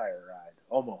the entire ride,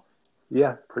 almost.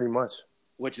 Yeah, pretty much.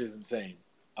 Which is insane.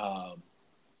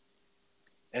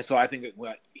 And so I think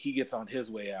when he gets on his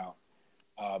way out,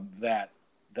 that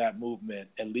movement,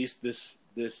 at least this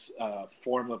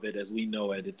form of it as we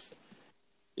know it, it's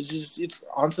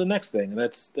on to the next thing.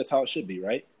 That's how it should be,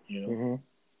 right? You know. Mm-hmm.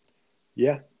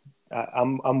 Yeah,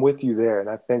 I'm with you there, and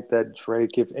I think that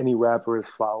Drake, if any rapper is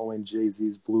following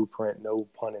Jay-Z's blueprint, no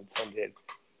pun intended,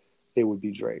 it would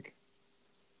be Drake.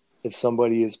 If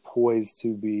somebody is poised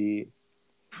to be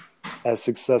as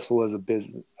successful as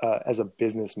a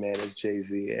businessman as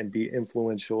Jay-Z and be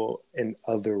influential in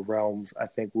other realms, I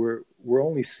think we're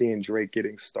only seeing Drake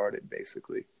getting started,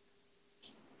 basically.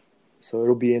 So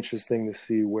it'll be interesting to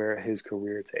see where his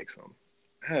career takes him.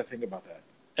 I had to think about that.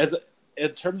 In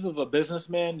terms of a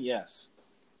businessman, yes.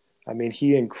 I mean,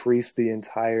 he increased the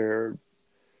entire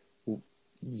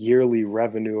yearly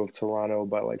revenue of Toronto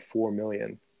by like $4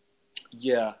 million.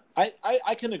 Yeah,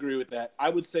 I can agree with that. I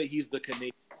would say he's the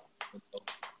Canadian,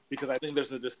 because I think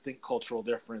there's a distinct cultural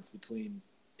difference between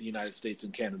the United States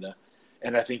and Canada,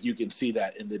 and I think you can see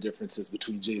that in the differences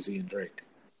between Jay-Z and Drake.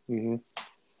 Mm-hmm.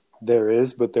 There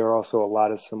is, but there are also a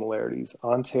lot of similarities.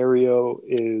 Ontario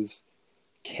is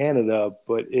Canada,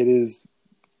 but it is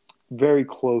very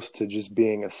close to just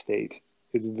being a state.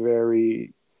 It's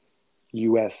very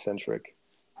U.S. centric.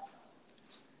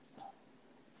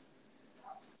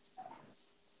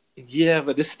 Yeah,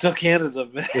 but it's still Canada,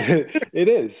 man. It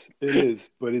is,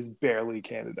 but it's barely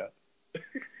Canada.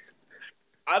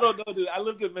 I don't know, dude. I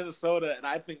lived in Minnesota, and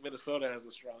I think Minnesota has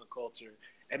a strong culture,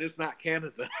 and it's not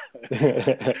Canada.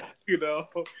 You know,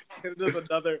 Canada's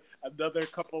another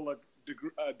couple of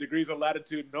degrees of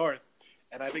latitude north,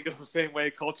 and I think it's the same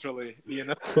way culturally. You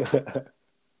know.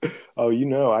 Oh, you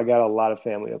know, I got a lot of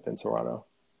family up in Toronto.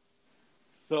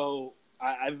 So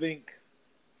I think,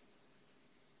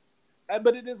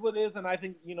 but it is what it is, and I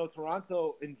think, you know,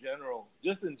 Toronto in general,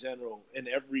 in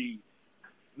every,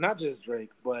 not just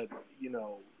Drake, but, you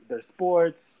know, their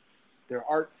sports, their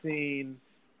art scene,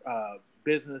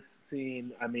 business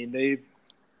scene. I mean,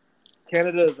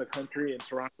 Canada as a country, and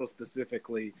Toronto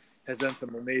specifically, has done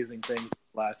some amazing things in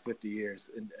the last 50 years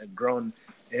and grown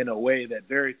in a way that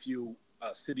very few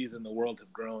cities in the world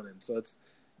have grown. And so it's,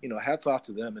 you know, hats off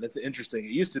to them. And it's interesting.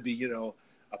 It used to be, you know,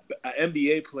 an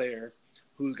NBA player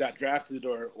who's got drafted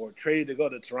or traded to go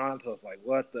to Toronto. It's like,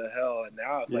 what the hell? And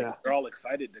now it's like they're all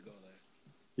excited to go there.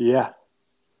 Yeah.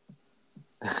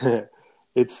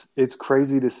 It's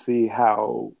crazy to see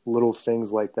how little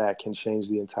things like that can change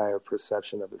the entire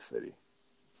perception of a city.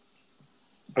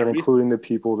 And including the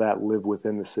people that live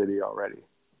within the city already.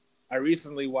 I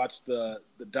recently watched the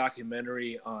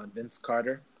documentary on Vince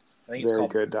Carter. I think it's Very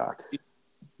called good doc.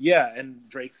 Yeah, and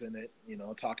Drake's in it, you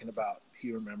know, talking about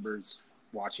he remembers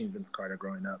watching Vince Carter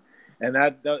growing up. And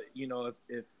that you know,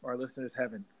 if our listeners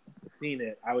haven't seen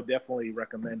it, I would definitely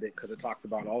recommend it because it talks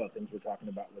about all the things we're talking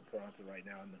about with Toronto right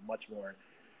now and much more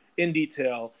in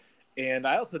detail. And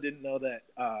I also didn't know that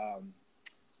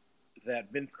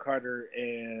that Vince Carter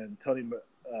and Tony,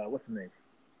 what's the name?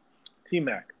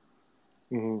 T-Mac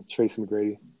Tracy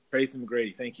McGrady. Tracy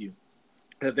McGrady, thank you.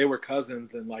 That they were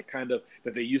cousins and like kind of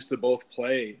that they used to both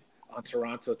play on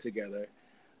Toronto together.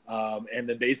 And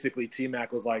then basically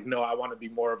T-Mac was like, no, I want to be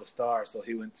more of a star. So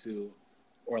he went to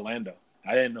Orlando.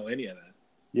 I didn't know any of that.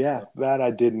 Yeah, that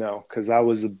I did know because I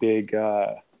was a big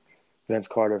Vince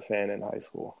Carter fan in high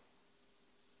school.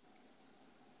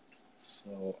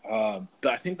 So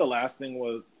I think the last thing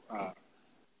was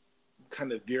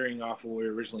kind of veering off of what we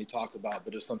originally talked about,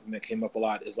 but it's something that came up a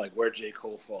lot is like where J.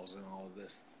 Cole falls in all of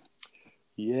this.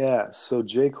 Yeah, so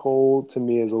J. Cole to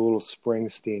me is a little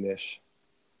Springsteen-ish.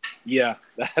 Yeah,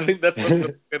 I think that's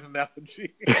a good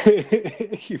analogy.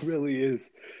 He really is.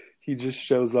 He just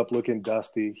shows up looking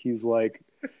dusty. He's like,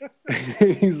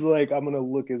 I'm gonna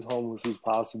look as homeless as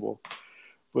possible.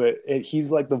 But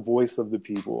he's like the voice of the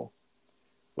people,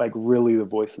 like really the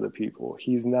voice of the people.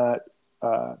 He's not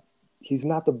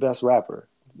the best rapper,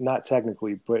 not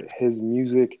technically, but his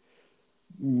music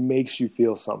makes you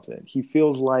feel something. He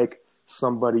feels like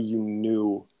somebody you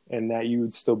knew and that you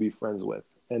would still be friends with.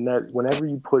 And that whenever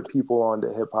you put people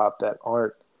onto hip hop that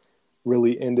aren't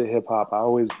really into hip hop, I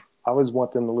always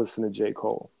want them to listen to J.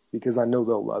 Cole because I know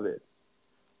they'll love it.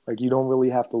 Like you don't really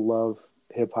have to love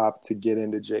hip hop to get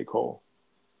into J. Cole.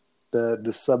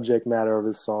 The subject matter of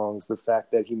his songs, the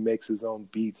fact that he makes his own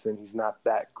beats and he's not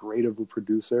that great of a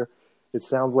producer, it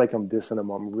sounds like I'm dissing him.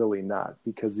 I'm really not,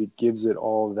 because it gives it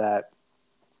all that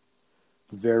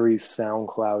very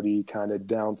SoundCloudy kind of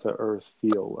down to earth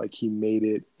feel. Like he made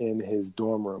it in his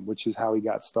dorm room, which is how he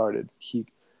got started.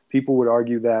 People would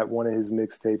argue that one of his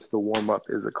mixtapes, The Warm Up,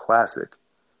 is a classic,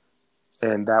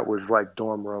 and that was like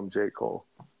dorm room J. Cole.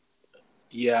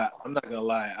 Yeah, I'm not gonna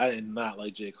lie, I did not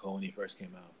like J. Cole when he first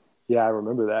came out. Yeah, I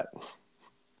remember that.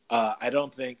 I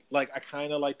don't think I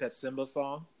kind of like that Simba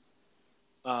song,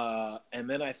 and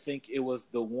then I think it was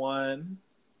the one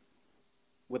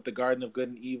with the Garden of Good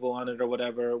and Evil on it or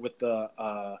whatever, with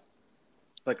the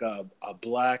like a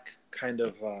black kind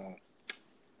of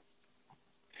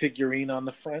figurine on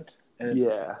the front, and it's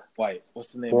white.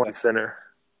 What's the name? Born Center.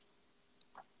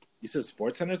 You said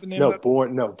Sports Center is the name of that?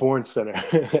 Born Center.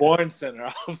 Born Center.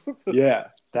 Yeah,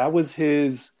 that was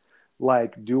his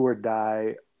like do or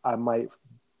die. I might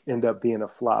end up being a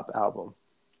flop album.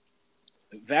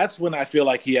 That's when I feel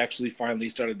like he actually finally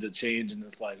started to change, and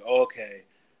it's like, okay,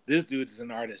 this dude's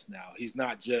an artist now. He's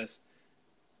not just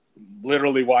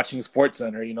literally watching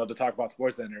SportsCenter, to talk about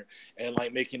SportsCenter and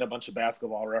like making a bunch of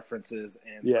basketball references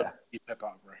and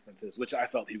pickoff references, which I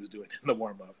felt he was doing in the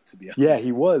warm up, to be honest. Yeah,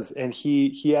 he was. And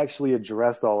he actually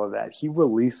addressed all of that. He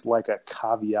released like a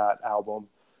caveat album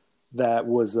that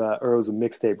was, or it was a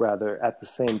mixtape rather, at the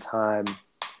same time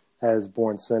as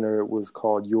Born Center. It was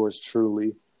called Yours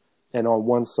Truly. And on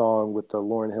one song with the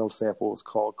Lauryn Hill sample, it was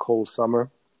called Cold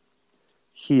Summer.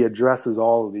 He addresses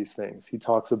all of these things. He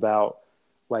talks about,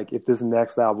 like, if this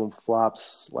next album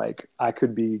flops, like, I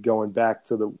could be going back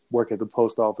to the work at the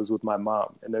post office with my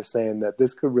mom. And they're saying that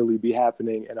this could really be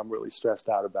happening, and I'm really stressed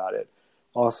out about it.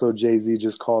 Also, Jay-Z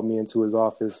just called me into his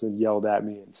office and yelled at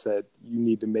me and said, you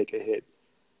need to make a hit.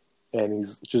 And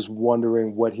he's just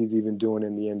wondering what he's even doing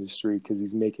in the industry because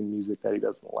he's making music that he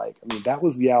doesn't like. I mean, that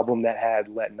was the album that had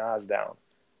Let Nas Down.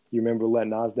 You remember Let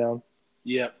Nas Down?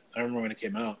 Yeah, I remember when it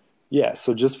came out. Yeah,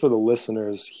 so just for the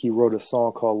listeners, he wrote a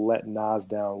song called Let Nas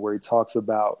Down where he talks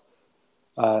about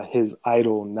his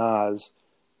idol, Nas.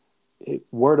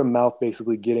 Word of mouth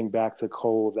basically getting back to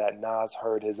Cole that Nas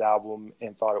heard his album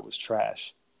and thought it was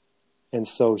trash. And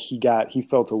so he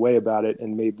felt a way about it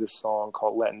and made this song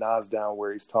called Let Nas Down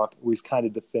where he's kind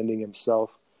of defending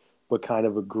himself, but kind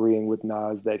of agreeing with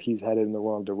Nas that he's headed in the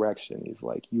wrong direction. He's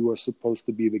like, you are supposed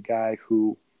to be the guy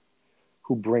who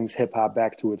brings hip hop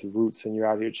back to its roots, and you're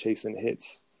out here chasing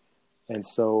hits. And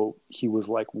so he was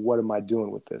like, what am I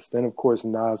doing with this? Then of course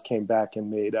Nas came back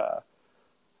and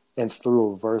and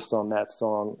threw a verse on that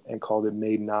song and called it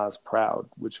Made Nas Proud,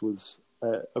 which was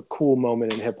a cool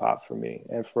moment in hip hop for me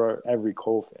and for every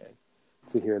Cole fan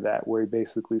to hear that, where he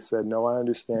basically said, no, I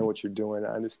understand what you're doing.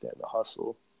 I understand the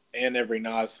hustle. And every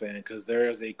Nas fan, because there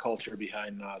is a culture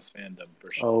behind Nas fandom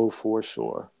for sure. Oh, for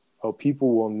sure. Oh,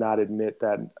 people will not admit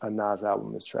that a Nas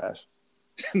album is trash.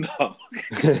 No.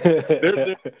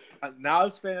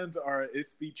 Nas fans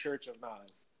it's the church of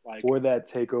Nas. Or that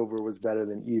Takeover was better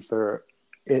than Ether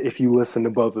if you listen to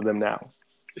both of them now.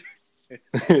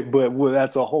 But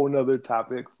that's a whole nother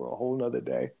topic for a whole nother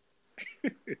day.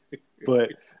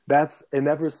 But and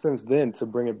ever since then, to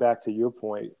bring it back to your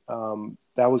point,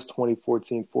 that was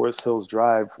 2014 Forest Hills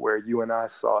Drive where you and I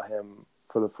saw him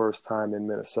for the first time in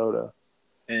Minnesota.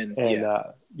 And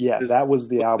that was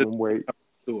the album where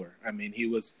tour. I mean, he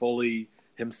was fully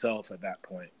himself at that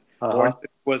point. Uh-huh.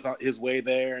 Was on his way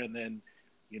there, and then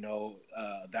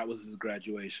that was his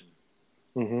graduation.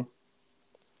 Hmm.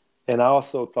 And I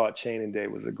also thought Chain Day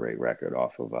was a great record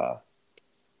off of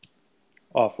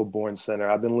Born Center.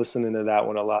 I've been listening to that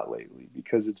one a lot lately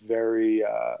because it's very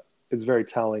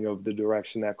telling of the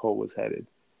direction that Cole was headed.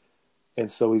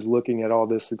 And so he's looking at all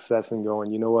this success and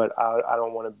going, you know what? I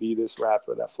don't want to be this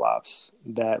rapper that flops,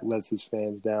 that lets his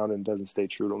fans down and doesn't stay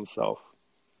true to himself.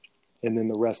 And then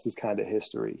the rest is kind of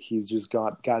history. He's just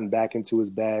gotten back into his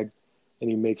bag,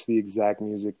 and he makes the exact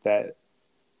music that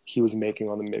he was making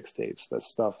on the mixtapes. That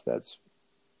stuff that's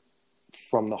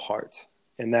from the heart.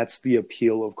 And that's the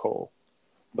appeal of Cole.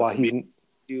 While he's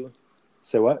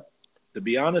say what? To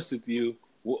be honest with you,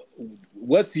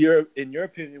 what's in your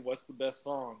opinion, what's the best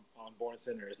song on Born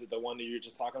Center? Is it the one that you're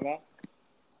just talking about?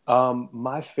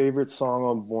 My favorite song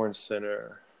on Born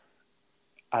Center,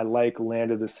 I like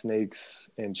Land of the Snakes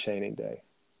and Chaining Day.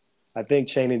 I think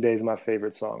Chaining Day is my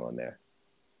favorite song on there.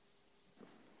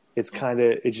 It's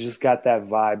just got that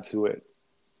vibe to it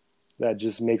that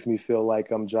just makes me feel like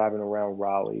I'm driving around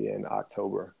Raleigh in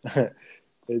October.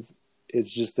 it's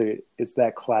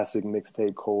that classic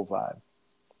mixtape Cole vibe.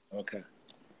 Okay.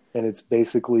 And it's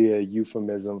basically a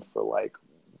euphemism for like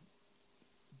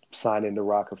signing to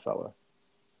Rockefeller.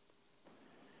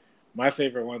 My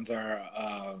favorite ones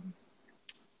are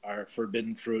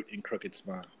Forbidden Fruit and Crooked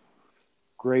Smile.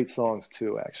 Great songs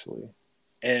too, actually.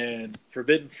 And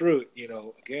Forbidden Fruit,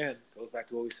 again, goes back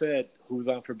to what we said. Who's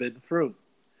on Forbidden Fruit?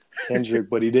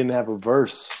 Kendrick, but he didn't have a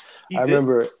verse. I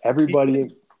remember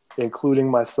everybody, including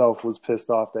myself, was pissed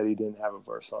off that he didn't have a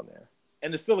verse on there.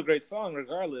 And it's still a great song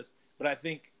regardless, but I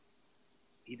think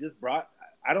he just brought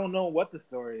 – I don't know what the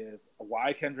story is,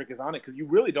 why Kendrick is on it, because you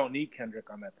really don't need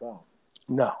Kendrick on that song.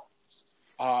 No.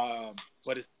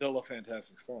 But it's still a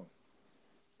fantastic song.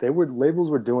 Labels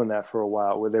were doing that for a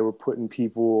while, where they were putting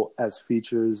people as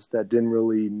features that didn't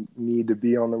really need to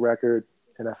be on the record,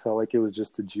 and I felt like it was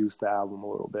just to juice the album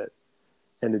a little bit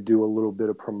and to do a little bit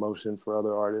of promotion for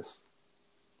other artists.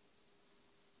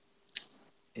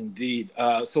 Indeed.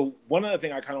 So one other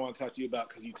thing I kind of want to talk to you about,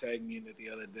 because you tagged me in it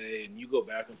the other day, and you go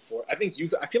back and forth. I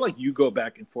feel like you go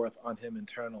back and forth on him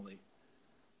internally.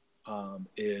 So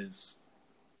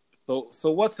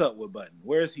what's up with Button?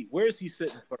 Where is he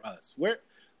sitting for us? Where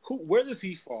does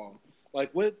he fall? Like,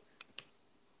 what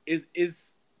is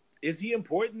he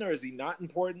important or is he not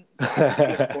important?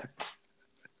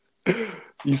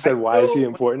 You said, why is he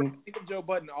important? When I think of Joe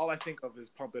Budden, all I think of is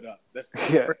Pump It Up. That's the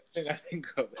first thing I think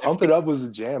of. Pump It Up was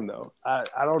a jam, though. I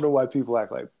don't know why people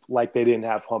act like they didn't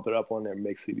have Pump It Up on their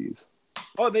mix CDs.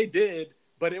 Oh, they did,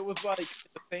 but it was like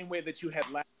the same way that you had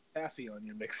Laffy Taffy on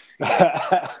your mix.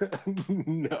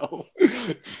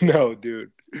 No,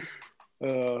 dude.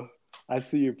 I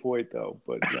see your point, though,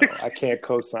 but no, I can't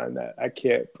co-sign that.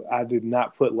 I did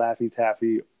not put Laffy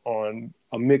Taffy on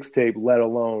a mixtape, let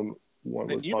alone one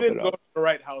with you Pump didn't It go Up. to the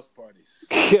right house parties.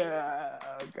 Yeah,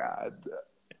 God.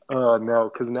 No,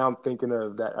 because now I'm thinking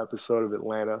of that episode of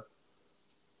Atlanta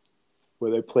where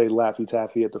they played Laffy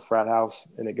Taffy at the frat house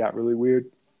and it got really weird.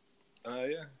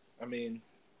 Yeah. I mean,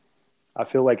 I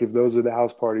feel like if those are the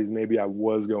house parties, maybe I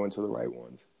was going to the right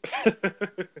ones. I'd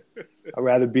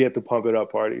rather be at the Pump It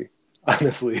Up party,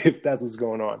 honestly, if that's what's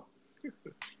going on.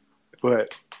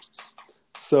 But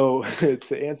so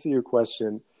to answer your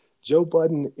question, Joe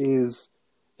Budden is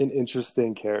an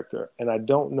interesting character, and I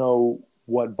don't know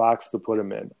what box to put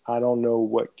him in. I don't know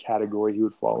what category he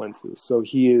would fall into. So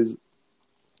he is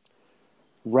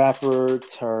rapper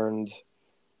turned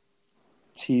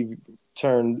TV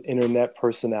turned internet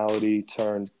personality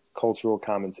turned cultural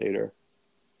commentator.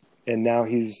 And now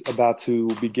he's about to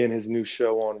begin his new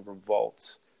show on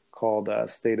Revolt called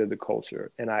State of the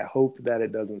Culture. And I hope that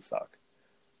it doesn't suck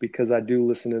because I do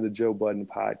listen to the Joe Budden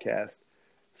podcast.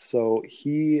 So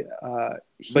you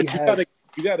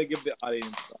gotta give the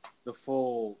audience the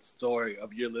full story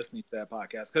of your listening to that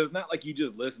podcast, because it's not like you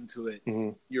just listen to it,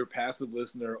 you're a passive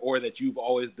listener, or that you've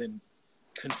always been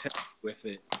content with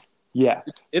it. Yeah,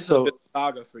 it's a bit of a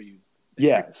saga for you.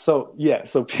 So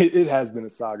it has been a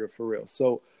saga for real.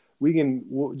 So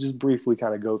we'll just briefly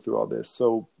kind of go through all this.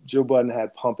 So Joe Budden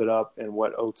had Pump It Up in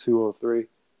 02, 03,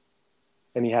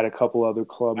 and he had a couple other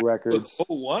club records. It was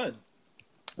 01.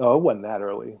 Oh, it wasn't that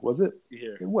early, was it?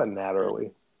 Here. It wasn't that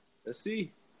early. Let's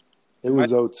see. It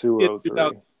was 02,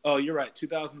 03. Oh, you're right.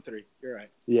 2003. You're right.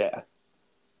 Yeah.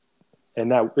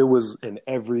 And that it was in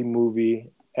every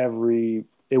movie, it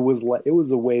was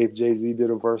a wave. Jay-Z did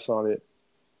a verse on it.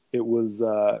 It was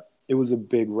a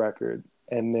big record.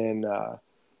 And then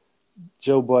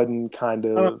Joe Budden kind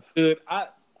of dude, all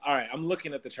right, I'm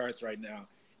looking at the charts right now.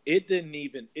 It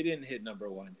didn't hit number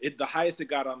one. The highest it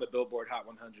got on the Billboard Hot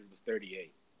 100 was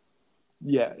 38.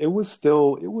 Yeah, it was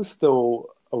still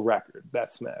a record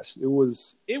that smashed. It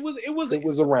was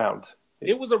around.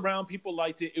 It was around. People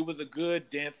liked it. It was a good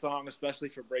dance song, especially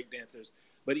for breakdancers.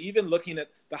 But even looking at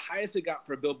the highest it got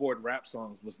for Billboard rap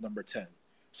songs was number 10.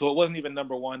 So it wasn't even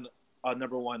number one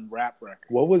rap record.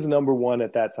 What was number one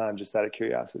at that time, just out of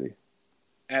curiosity?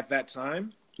 At that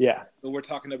time? Yeah. So we're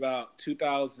talking about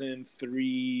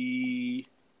 2003,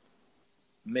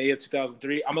 May of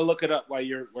 2003. I'm going to look it up while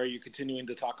you're continuing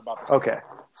to talk about this. Okay.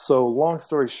 So long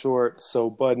story short, so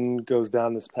Budden goes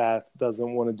down this path,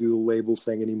 doesn't want to do the label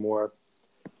thing anymore.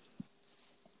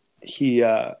 He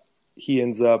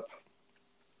ends up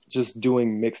just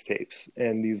doing mixtapes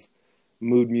and these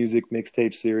mood music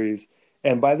mixtape series.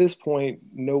 And by this point,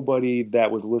 nobody that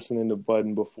was listening to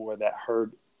Budden before that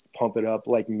heard Pump It Up,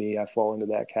 like me, I fall into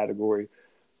that category,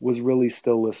 was really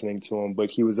still listening to him.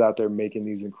 But he was out there making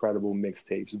these incredible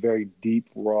mixtapes, very deep,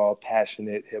 raw,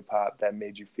 passionate hip hop that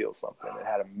made you feel something. It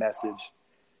had a message.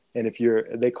 And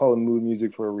they call it mood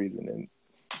music for a reason.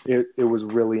 And it was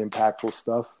really impactful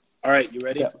stuff. All right, you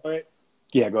ready for it?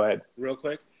 Yeah, go ahead. Real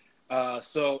quick.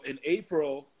 So in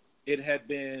April, it had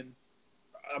been,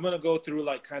 I'm going to go through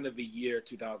like kind of the year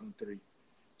 2003.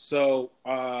 So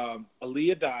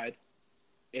Aaliyah died,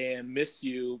 and Miss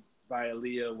You by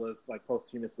Aaliyah was like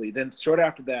posthumously. Then short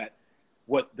after that,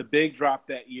 what the big drop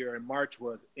that year in March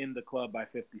was In the Club by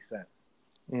 50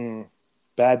 Cent.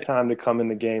 Bad time to come in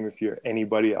the game if you're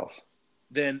anybody else.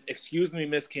 Then Excuse Me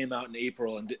Miss came out in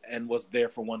April and was there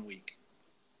for 1 week.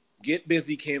 Get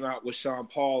Busy came out with Sean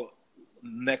Paul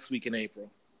next week in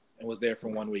April and was there for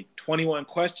 1 week. 21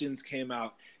 Questions came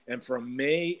out, and from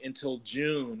May until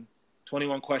June,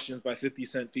 21 Questions by 50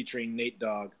 Cent featuring Nate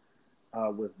Dogg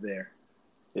was there.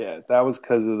 Yeah, that was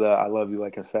because of the I Love You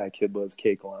Like a Fat Kid Loves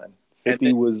Cake line.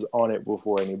 50 was on it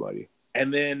before anybody.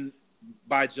 And then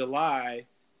by July,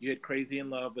 you had Crazy in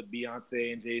Love with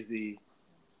Beyonce and Jay-Z.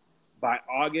 By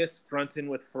August, Frontin'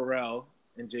 with Pharrell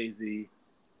and Jay-Z.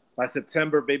 By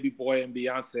September, Baby Boy and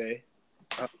Beyonce.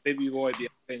 Baby Boy, Beyonce,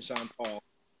 and Sean Paul.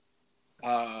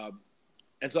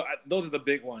 And so those are the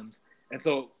big ones. And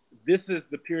so this is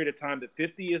the period of time that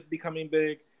 50 is becoming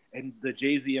big, and the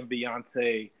Jay-Z and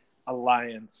Beyonce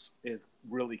alliance is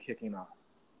really kicking off.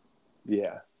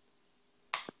 Yeah.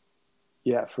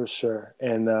 Yeah, for sure.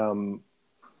 And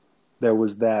there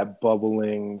was that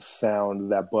bubbling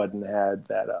sound that Budden had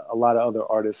that a lot of other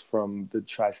artists from the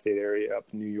tri-state area up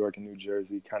in New York and New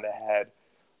Jersey kind of had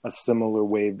a similar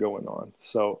wave going on.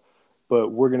 So, but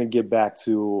we're going to get back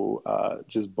to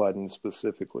just Budden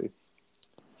specifically.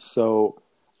 So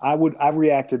I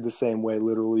reacted the same way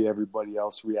literally everybody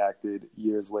else reacted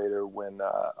years later when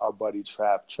our buddy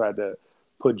Trap tried to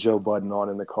put Joe Budden on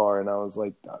in the car. And I was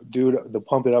like, dude, the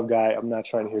Pump It Up guy, I'm not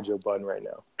trying to hear Joe Budden right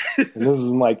now. And this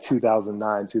is in like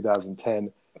 2009,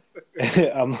 2010.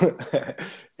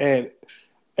 and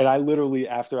I literally,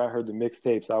 after I heard the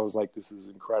mixtapes, I was like, this is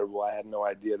incredible. I had no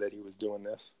idea that he was doing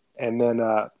this. And then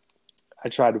I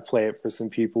tried to play it for some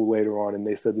people later on, and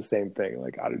they said the same thing.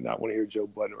 Like, I do not want to hear Joe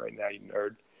Budden right now, you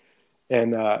nerd.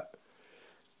 And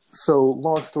so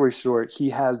long story short, he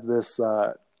has this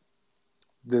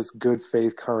good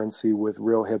faith currency with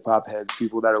real hip hop heads,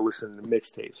 people that are listening to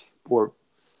mixtapes, or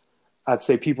I'd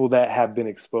say people that have been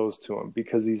exposed to him,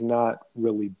 because he's not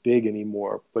really big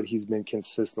anymore, but he's been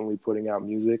consistently putting out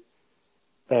music.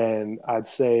 And I'd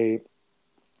say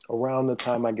around the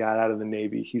time I got out of the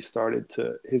Navy, his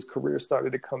career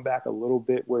started to come back a little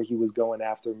bit, where he was going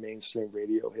after mainstream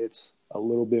radio hits a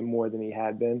little bit more than he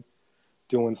had been,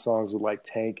 doing songs with like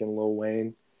Tank and Lil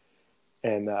Wayne.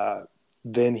 And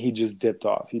then he just dipped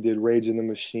off. He did Rage in the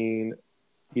Machine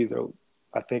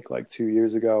I think like 2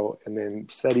 years ago, and then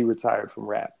said he retired from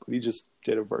rap. But he just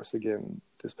did a verse again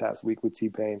this past week with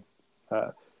T-Pain.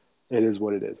 It is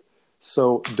what it is.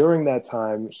 So during that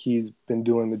time, he's been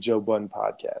doing the Joe Budden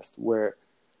podcast, where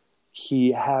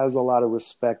he has a lot of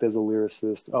respect as a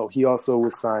lyricist. Oh, he also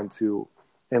was signed to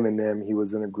Eminem. He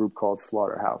was in a group called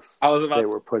Slaughterhouse. They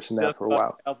were pushing that for a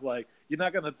while. I was like, you're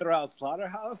not going to throw out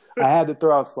Slaughterhouse? I had to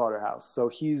throw out Slaughterhouse. So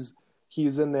he's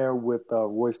in there with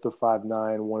Royce da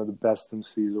 5'9", one of the best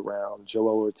MCs around,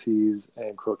 Joel Ortiz,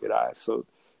 and Crooked I. So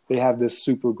they have this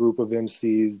super group of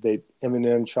MCs.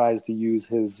 Eminem tries to use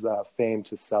his fame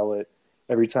to sell it.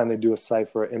 Every time they do a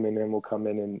cypher, Eminem will come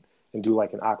in and do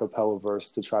like an a cappella verse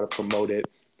to try to promote it.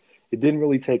 It didn't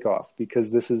really take off,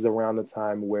 because this is around the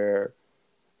time where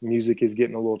music is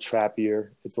getting a little trappier.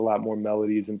 It's a lot more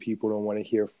melodies, and people don't want to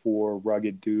hear four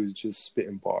rugged dudes just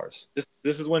spitting bars.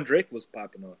 This is when Drake was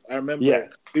popping off. I remember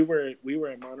we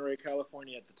were in Monterey,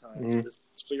 California at the time.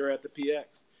 We were at the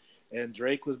PX, and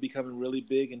Drake was becoming really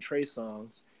big in Trey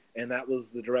songs, and that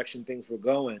was the direction things were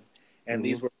going. And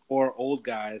these were 4 old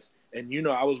guys, and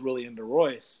I was really into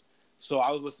Royce, so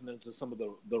I was listening to some of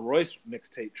the Royce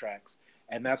mixtape tracks,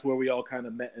 and that's where we all kind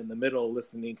of met in the middle,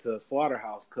 listening to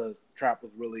Slaughterhouse, because Trap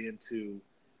was really into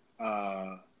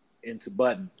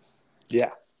Button.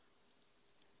 Yeah.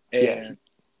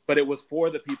 But it was for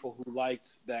the people who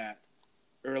liked that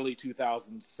early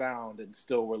 2000s sound and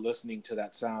still were listening to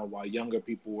that sound, while younger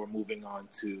people were moving on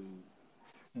to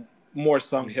more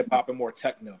sung hip hop and more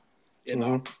techno in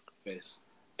the space.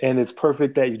 And it's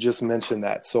perfect that you just mentioned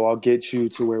that. So I'll get you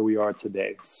to where we are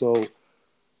today. So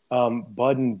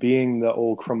Budden, being the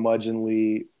old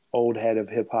curmudgeonly old head of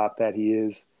hip hop that he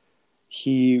is,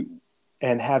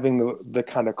 and having the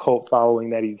kind of cult following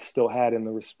that he still had and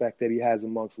the respect that he has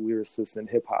amongst lyricists in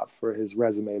hip hop for his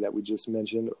resume that we just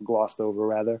mentioned, or glossed over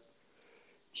rather,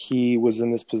 he was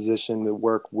in this position to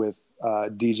work with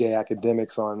DJ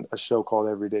Academics on a show called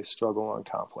Everyday Struggle on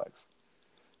Complex.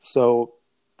 So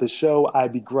the show, I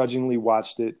begrudgingly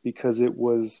watched it because it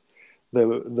was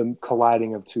the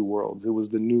colliding of two worlds. It was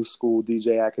the new school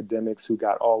DJ Academics, who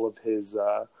got all of his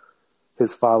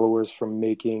followers from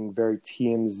making very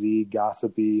TMZ,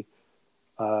 gossipy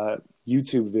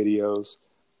YouTube videos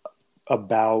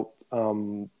about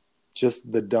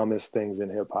just the dumbest things in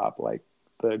hip hop, like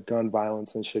the gun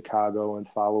violence in Chicago, and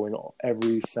following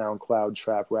every SoundCloud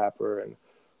trap rapper and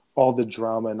all the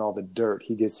drama and all the dirt.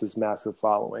 He gets this massive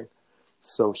following.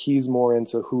 So he's more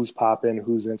into who's popping,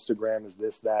 whose Instagram is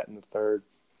this, that, and the third.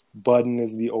 Budden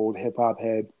is the old hip hop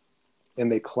head,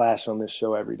 and they clash on this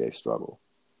show, Everyday Struggle.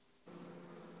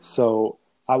 So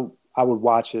I would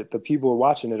watch it. The people who are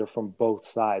watching it are from both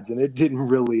sides, and it didn't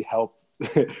really help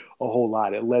a whole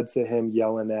lot. It led to him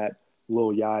yelling at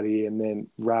Lil Yachty, and then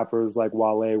rappers like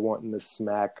Wale wanting to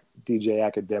smack DJ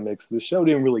Academics. The show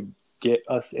didn't really get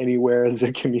us anywhere as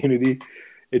a community.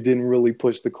 It didn't really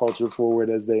push the culture forward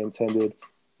as they intended.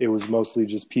 It was mostly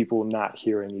just people not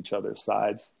hearing each other's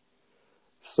sides.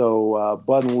 So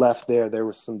Budden left there. There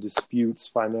were some disputes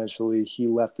financially. He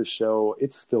left the show.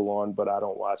 It's still on, but I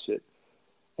don't watch it.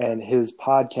 And his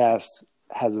podcast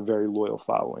has a very loyal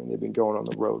following. They've been going on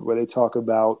the road where they talk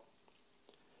about,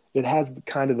 it has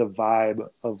kind of the vibe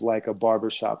of like a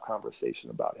barbershop conversation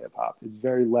about hip hop. It's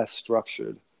very less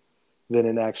structured than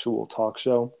an actual talk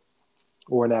show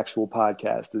or an actual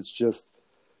podcast. It's just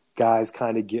guys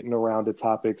kind of getting around to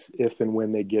topics if and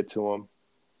when they get to them.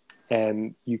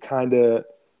 And it kind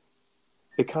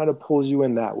of pulls you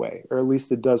in that way, or at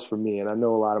least it does for me. And I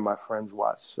know a lot of my friends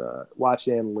watch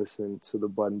and listen to the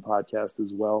Budden podcast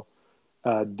as well.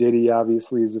 Diddy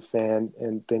obviously is a fan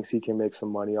and thinks he can make some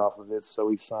money off of it. So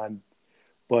he signed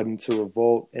Budden to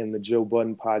Revolt, and the Joe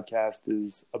Budden podcast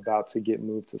is about to get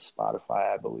moved to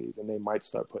Spotify, I believe. And they might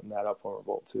start putting that up on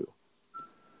Revolt too.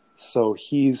 So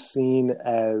he's seen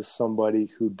as somebody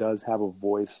who does have a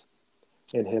voice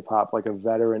in hip hop, like a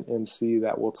veteran MC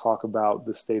that will talk about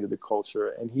the state of the culture.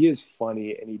 And he is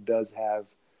funny, and he does have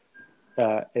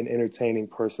an entertaining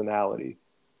personality.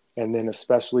 And then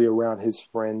especially around his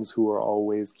friends who are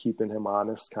always keeping him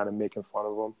honest, kind of making fun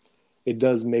of him, it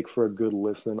does make for a good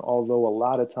listen, although a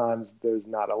lot of times there's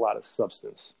not a lot of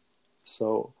substance.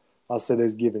 So I'll say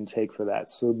there's give and take for that.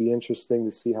 So it'd be interesting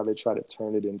to see how they try to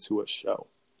turn it into a show.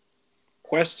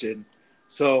 Question.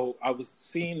 So I was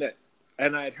seeing that,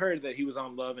 and I had heard that he was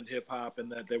on Love and Hip Hop,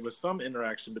 and that there was some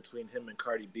interaction between him and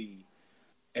Cardi B.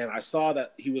 And I saw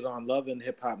that he was on Love and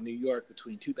Hip Hop New York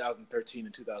between 2013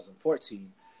 and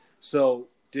 2014. So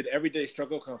did Everyday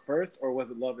Struggle come first, or was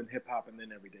it Love and Hip Hop and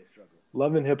then Everyday Struggle?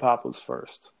 Love and Hip Hop was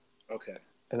first. Okay.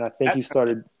 And I think he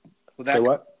started. So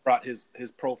that brought his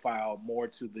profile more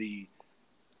to the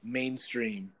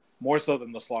mainstream, more so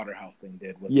than the Slaughterhouse thing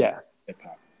did with hip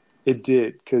hop. It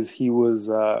did, because he was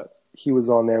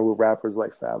on there with rappers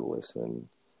like Fabulous and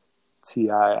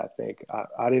T.I., I think.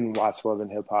 I didn't watch Love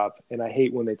and Hip Hop, and I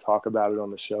hate when they talk about it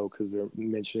on the show because they're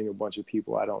mentioning a bunch of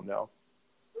people I don't know.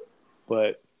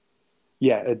 But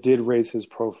yeah, it did raise his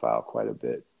profile quite a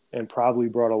bit, and probably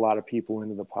brought a lot of people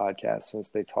into the podcast since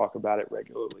they talk about it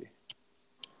regularly.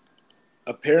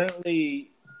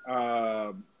 Apparently,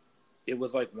 it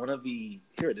was like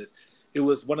here it is. It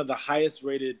was one of the highest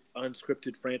rated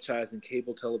unscripted franchise in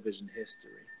cable television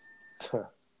history.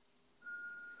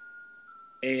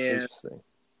 And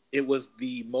it was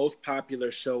the most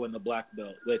popular show in the Black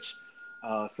Belt, which,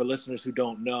 for listeners who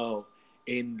don't know,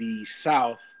 in the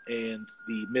South and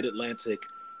the Mid-Atlantic,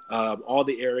 all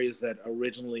the areas that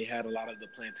originally had a lot of the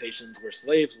plantations where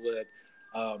slaves lived,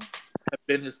 have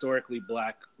been historically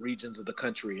Black regions of the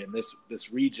country. And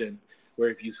this region, where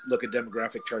if you look at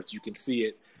demographic charts, you can see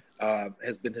it,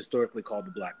 has been historically called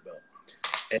the black belt.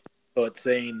 And so it's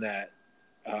saying that,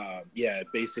 it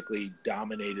basically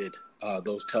dominated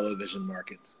those television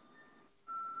markets.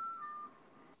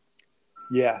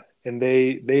 Yeah, and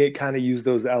they kind of use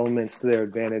those elements to their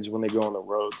advantage when they go on the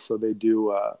road. So they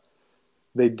do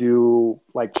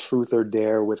like truth or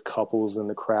dare with couples in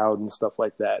the crowd and stuff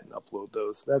like that, and upload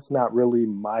those. That's not really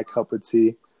my cup of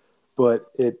tea,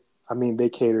 but they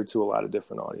cater to a lot of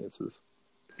different audiences.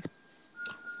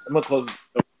 I'm gonna close this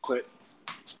real quick.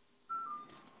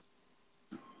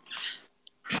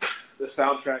 The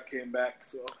soundtrack came back,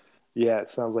 so Yeah, it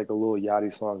sounds like a little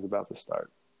Yachty song's about to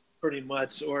start. pretty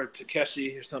much, or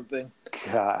Takeshi or something.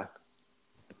 God.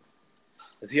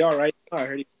 Is he all right? I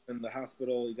heard he was in the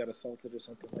hospital. He got assaulted or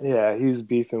something. Yeah, he's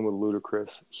beefing with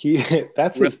Ludacris.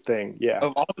 That's his thing. Yeah.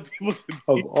 Of all the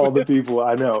people the people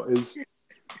I know is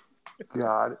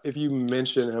God. If you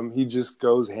mention him, he just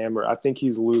goes hammer. I think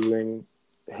he's losing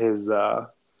his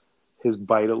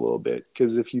bite a little bit,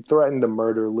 because if you threaten to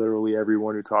murder literally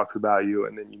everyone who talks about you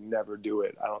and then you never do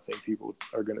it, I don't think people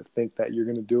are going to think that you're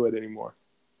going to do it anymore.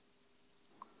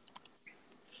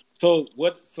 So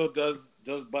does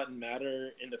Button matter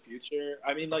in the future?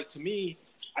 I mean, like, to me,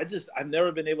 I've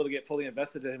never been able to get fully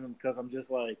invested in him, because I'm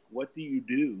just like, what do you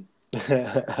do?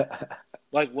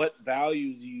 Like, what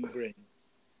value do you bring?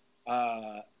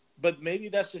 But maybe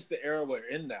that's just the era we're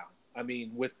in now. I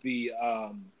mean, with the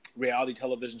reality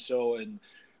television show and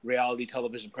reality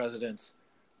television presidents,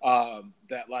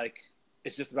 that, like,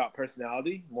 it's just about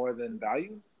personality more than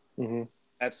value. Mm-hmm.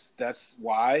 That's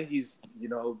why he's,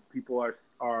 people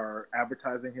are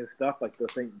advertising his stuff. Like the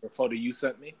photo you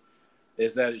sent me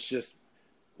is that it's just,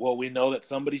 well, we know that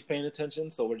somebody's paying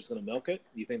attention, so we're just going to milk it.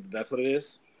 You think that's what it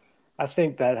is? I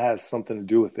think that has something to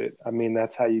do with it. I mean,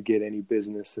 that's how you get any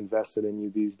business invested in you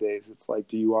these days. It's like,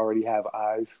 do you already have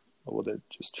eyes? Well, then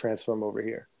just transfer them over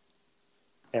here,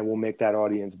 and we'll make that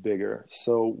audience bigger.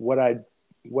 So what I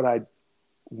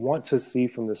want to see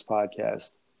from this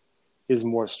podcast is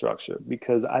more structure,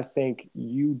 because I think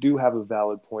you do have a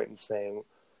valid point in saying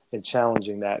and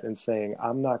challenging that and saying,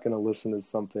 I'm not going to listen to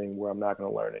something where I'm not going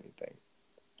to learn anything.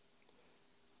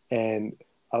 And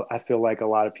I feel like a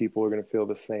lot of people are going to feel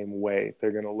the same way.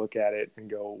 They're going to look at it and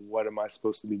go, what am I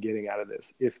supposed to be getting out of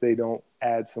this? If they don't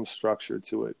add some structure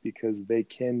to it, because they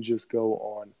can just go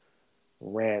on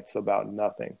rants about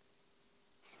nothing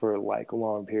for like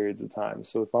long periods of time.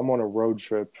 So if I'm on a road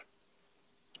trip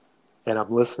and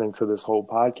I'm listening to this whole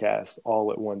podcast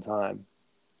all at one time,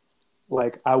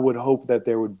 like, I would hope that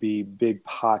there would be big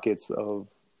pockets of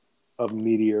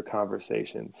meatier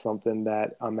conversation, something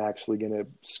that I'm actually going to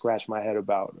scratch my head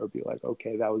about or be like,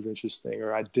 okay, that was interesting,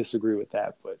 or I disagree with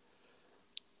that, but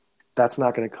that's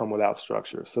not going to come without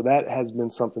structure. So that has been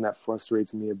something that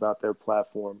frustrates me about their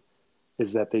platform,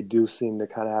 is that they do seem to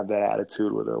kind of have that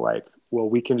attitude where they're like, well,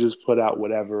 we can just put out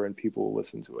whatever and people will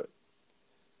listen to it.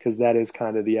 Because that is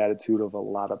kind of the attitude of a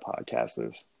lot of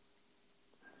podcasters.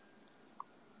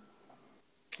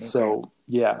 Okay. So,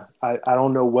 yeah, I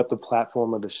don't know what the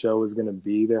platform of the show is going to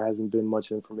be. There hasn't been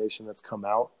much information that's come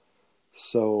out.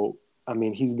 So, I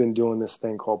mean, he's been doing this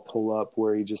thing called Pull Up,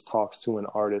 where he just talks to an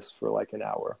artist for like an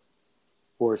hour,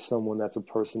 or someone that's a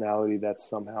personality that's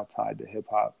somehow tied to hip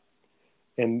hop.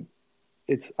 And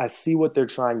I see what they're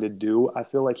trying to do. I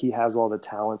feel like he has all the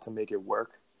talent to make it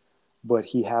work, but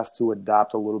he has to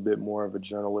adopt a little bit more of a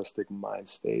journalistic mind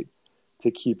state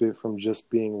to keep it from just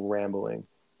being rambling.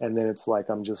 And then it's like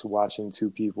I'm just watching two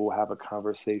people have a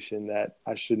conversation that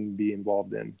I shouldn't be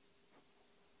involved in.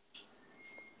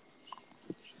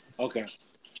 Okay.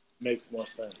 Makes more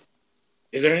sense.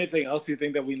 Is there anything else you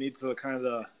think that we need to kind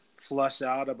of flush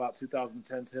out about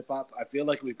 2010's hip hop? I feel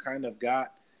like we've kind of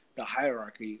got the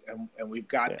hierarchy and we've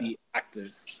got the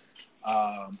actors.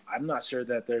 I'm not sure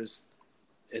that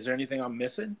is there anything I'm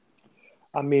missing?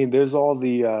 I mean, there's all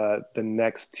the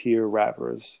next tier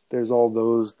rappers. There's all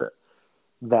those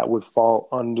that would fall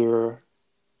under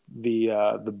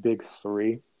the big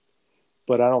three.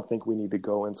 But I don't think we need to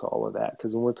go into all of that,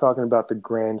 because when we're talking about the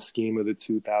grand scheme of the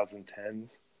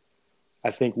 2010s,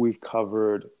 I think we've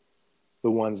covered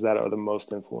the ones that are the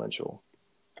most influential.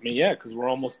 I mean, yeah, because we're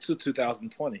almost to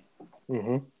 2020.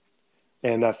 Mm-hmm.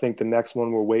 And I think the next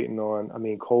one we're waiting on, I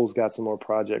mean, Cole's got some more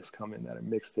projects coming that are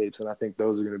mixtapes, and I think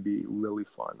those are going to be really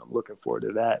fun. I'm looking forward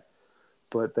to that.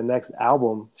 But the next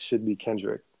album should be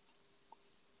Kendrick.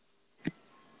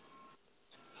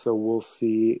 So we'll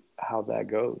see how that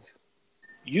goes.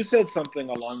 You said something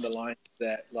along the line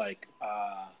that, like,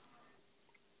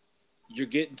 you're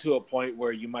getting to a point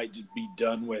where you might just be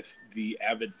done with the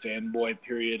avid fanboy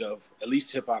period of at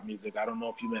least hip-hop music. I don't know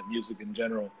if you meant music in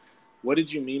general. What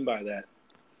did you mean by that?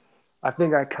 I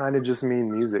think I kind of just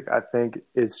mean music. I think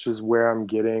it's just where I'm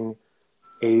getting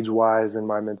age-wise in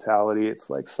my mentality. It's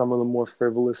like some of the more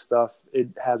frivolous stuff, it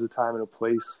has a time and a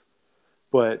place.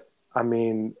 But I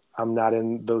mean, I'm not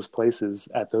in those places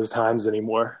at those times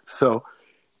anymore. So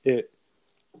it,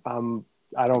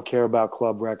 I don't care about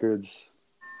club records.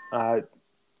 I,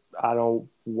 I don't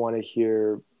want to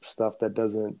hear stuff that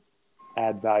doesn't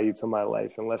add value to my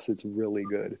life unless it's really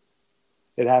good.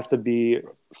 It has to be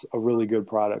a really good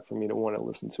product for me to want to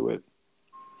listen to it.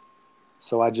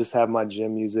 So I just have my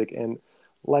gym music. And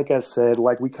like I said,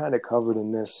 like we kind of covered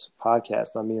in this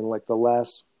podcast, I mean, like the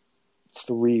last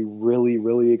three really,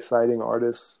 really exciting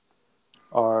artists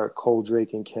are Cole,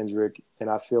 Drake, and Kendrick. And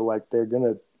I feel like they're going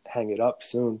to hang it up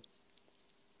soon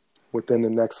within the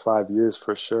next 5 years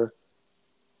for sure.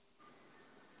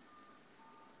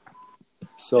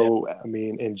 So, I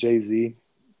mean, and Jay-Z,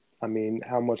 I mean,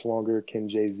 how much longer can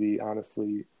Jay-Z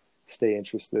honestly stay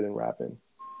interested in rapping?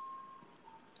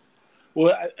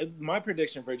 Well, my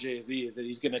prediction for Jay-Z is that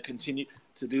he's going to continue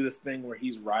to do this thing where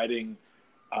he's riding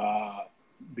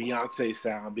Beyonce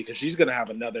sound because she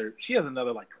has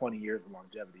another like 20 years of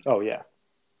longevity. Oh, yeah.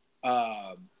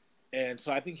 And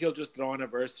so I think he'll just throw in a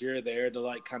verse here or there to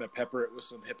like kind of pepper it with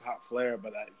some hip hop flair.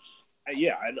 But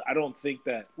I don't think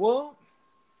that. Well,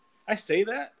 I say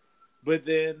that, but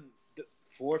then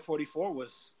 444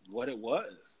 was what it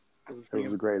was. It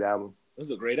was a great album. It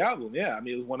was a great album. Yeah, I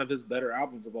mean, it was one of his better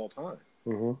albums of all time.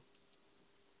 Mm-hmm.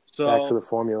 So back to the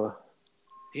formula.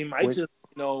 He might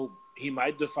he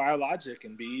might defy logic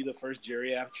and be the first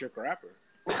geriatric rapper.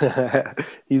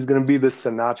 He's going to be the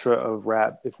Sinatra of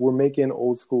rap. If we're making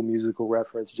old school musical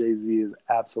reference, Jay-Z is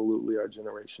absolutely our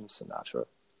generation's Sinatra.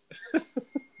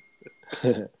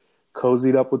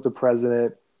 Cozied up with the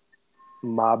president,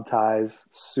 mob ties,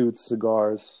 suits,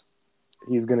 cigars.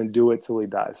 He's going to do it till he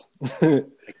dies.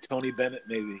 Like Tony Bennett,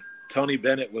 maybe. Tony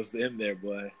Bennett was in there,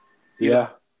 boy. Yeah.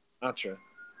 Sinatra.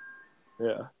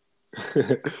 Yeah.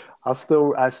 I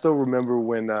still remember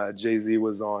when Jay-Z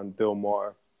was on Bill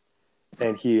Maher,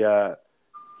 and he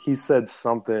said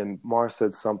something. Maher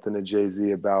said something to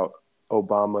Jay-Z about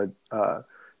Obama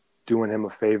doing him a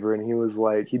favor, and he was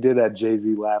like, he did that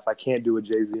Jay-Z laugh. I can't do a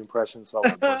Jay-Z impression, so I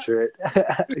won't butcher it.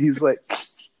 He's like,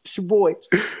 it's your boy.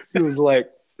 He was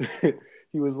like,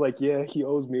 yeah, he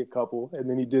owes me a couple, and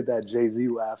then he did that Jay-Z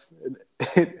laugh,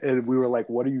 and we were like,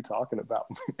 what are you talking about?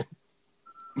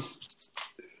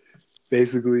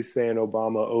 Basically saying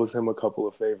Obama owes him a couple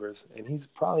of favors, and he's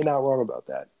probably not wrong about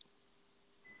that.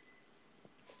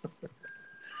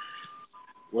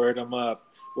 Word him up.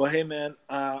 Well, hey man,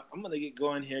 I'm gonna get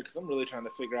going here because I'm really trying to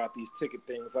figure out these ticket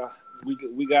things.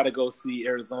 We got to go see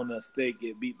Arizona State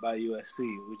get beat by USC.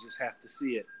 We just have to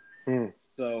see it.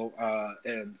 So,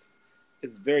 and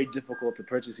it's very difficult to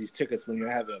purchase these tickets when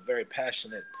you're having a very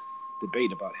passionate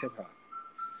debate about hip hop.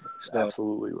 So,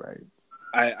 absolutely right.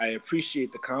 I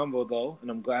appreciate the combo though,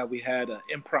 and I'm glad we had an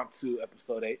impromptu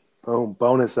episode 8. Boom,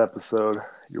 bonus episode.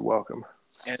 You're welcome.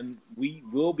 And we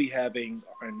will be having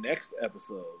our next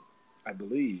episode, I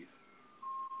believe.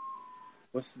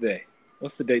 What's today?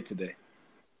 What's the date today?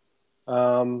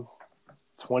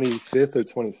 25th or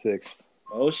 26th.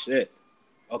 Oh shit.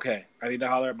 Okay, I need to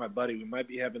holler at my buddy. We might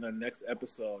be having our next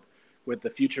episode with the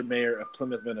future mayor of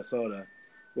Plymouth, Minnesota,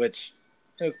 which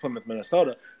is Plymouth,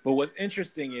 Minnesota. But what's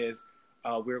interesting is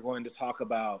we're going to talk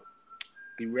about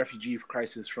the refugee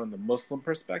crisis from the Muslim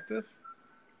perspective,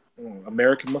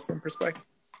 American Muslim perspective.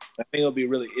 I think it'll be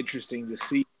really interesting to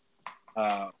see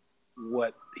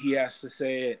what he has to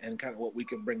say and kind of what we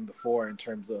can bring to fore in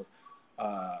terms of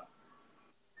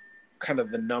kind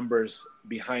of the numbers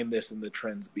behind this and the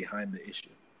trends behind the issue.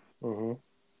 Mm-hmm.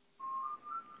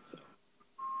 So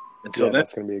until then,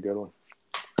 that's going to be a good one.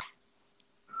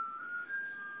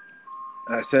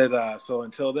 I said so.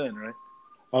 Until then, right?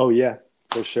 Oh yeah,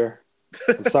 for sure.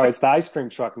 I'm sorry, it's the ice cream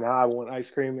truck now. I want ice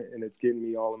cream, and it's getting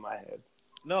me all in my head.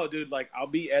 No, dude, like I'll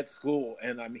be at school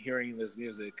and I'm hearing this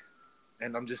music,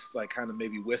 and I'm just like kind of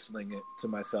maybe whistling it to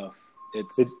myself.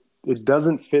 It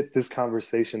doesn't fit this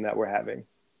conversation that we're having.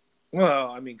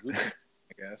 Well, I mean, Gucci,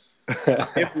 I guess.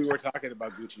 If we were talking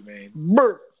about Gucci Mane.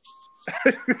 Burp.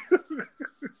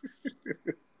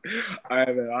 All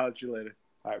right, man. I'll let you later.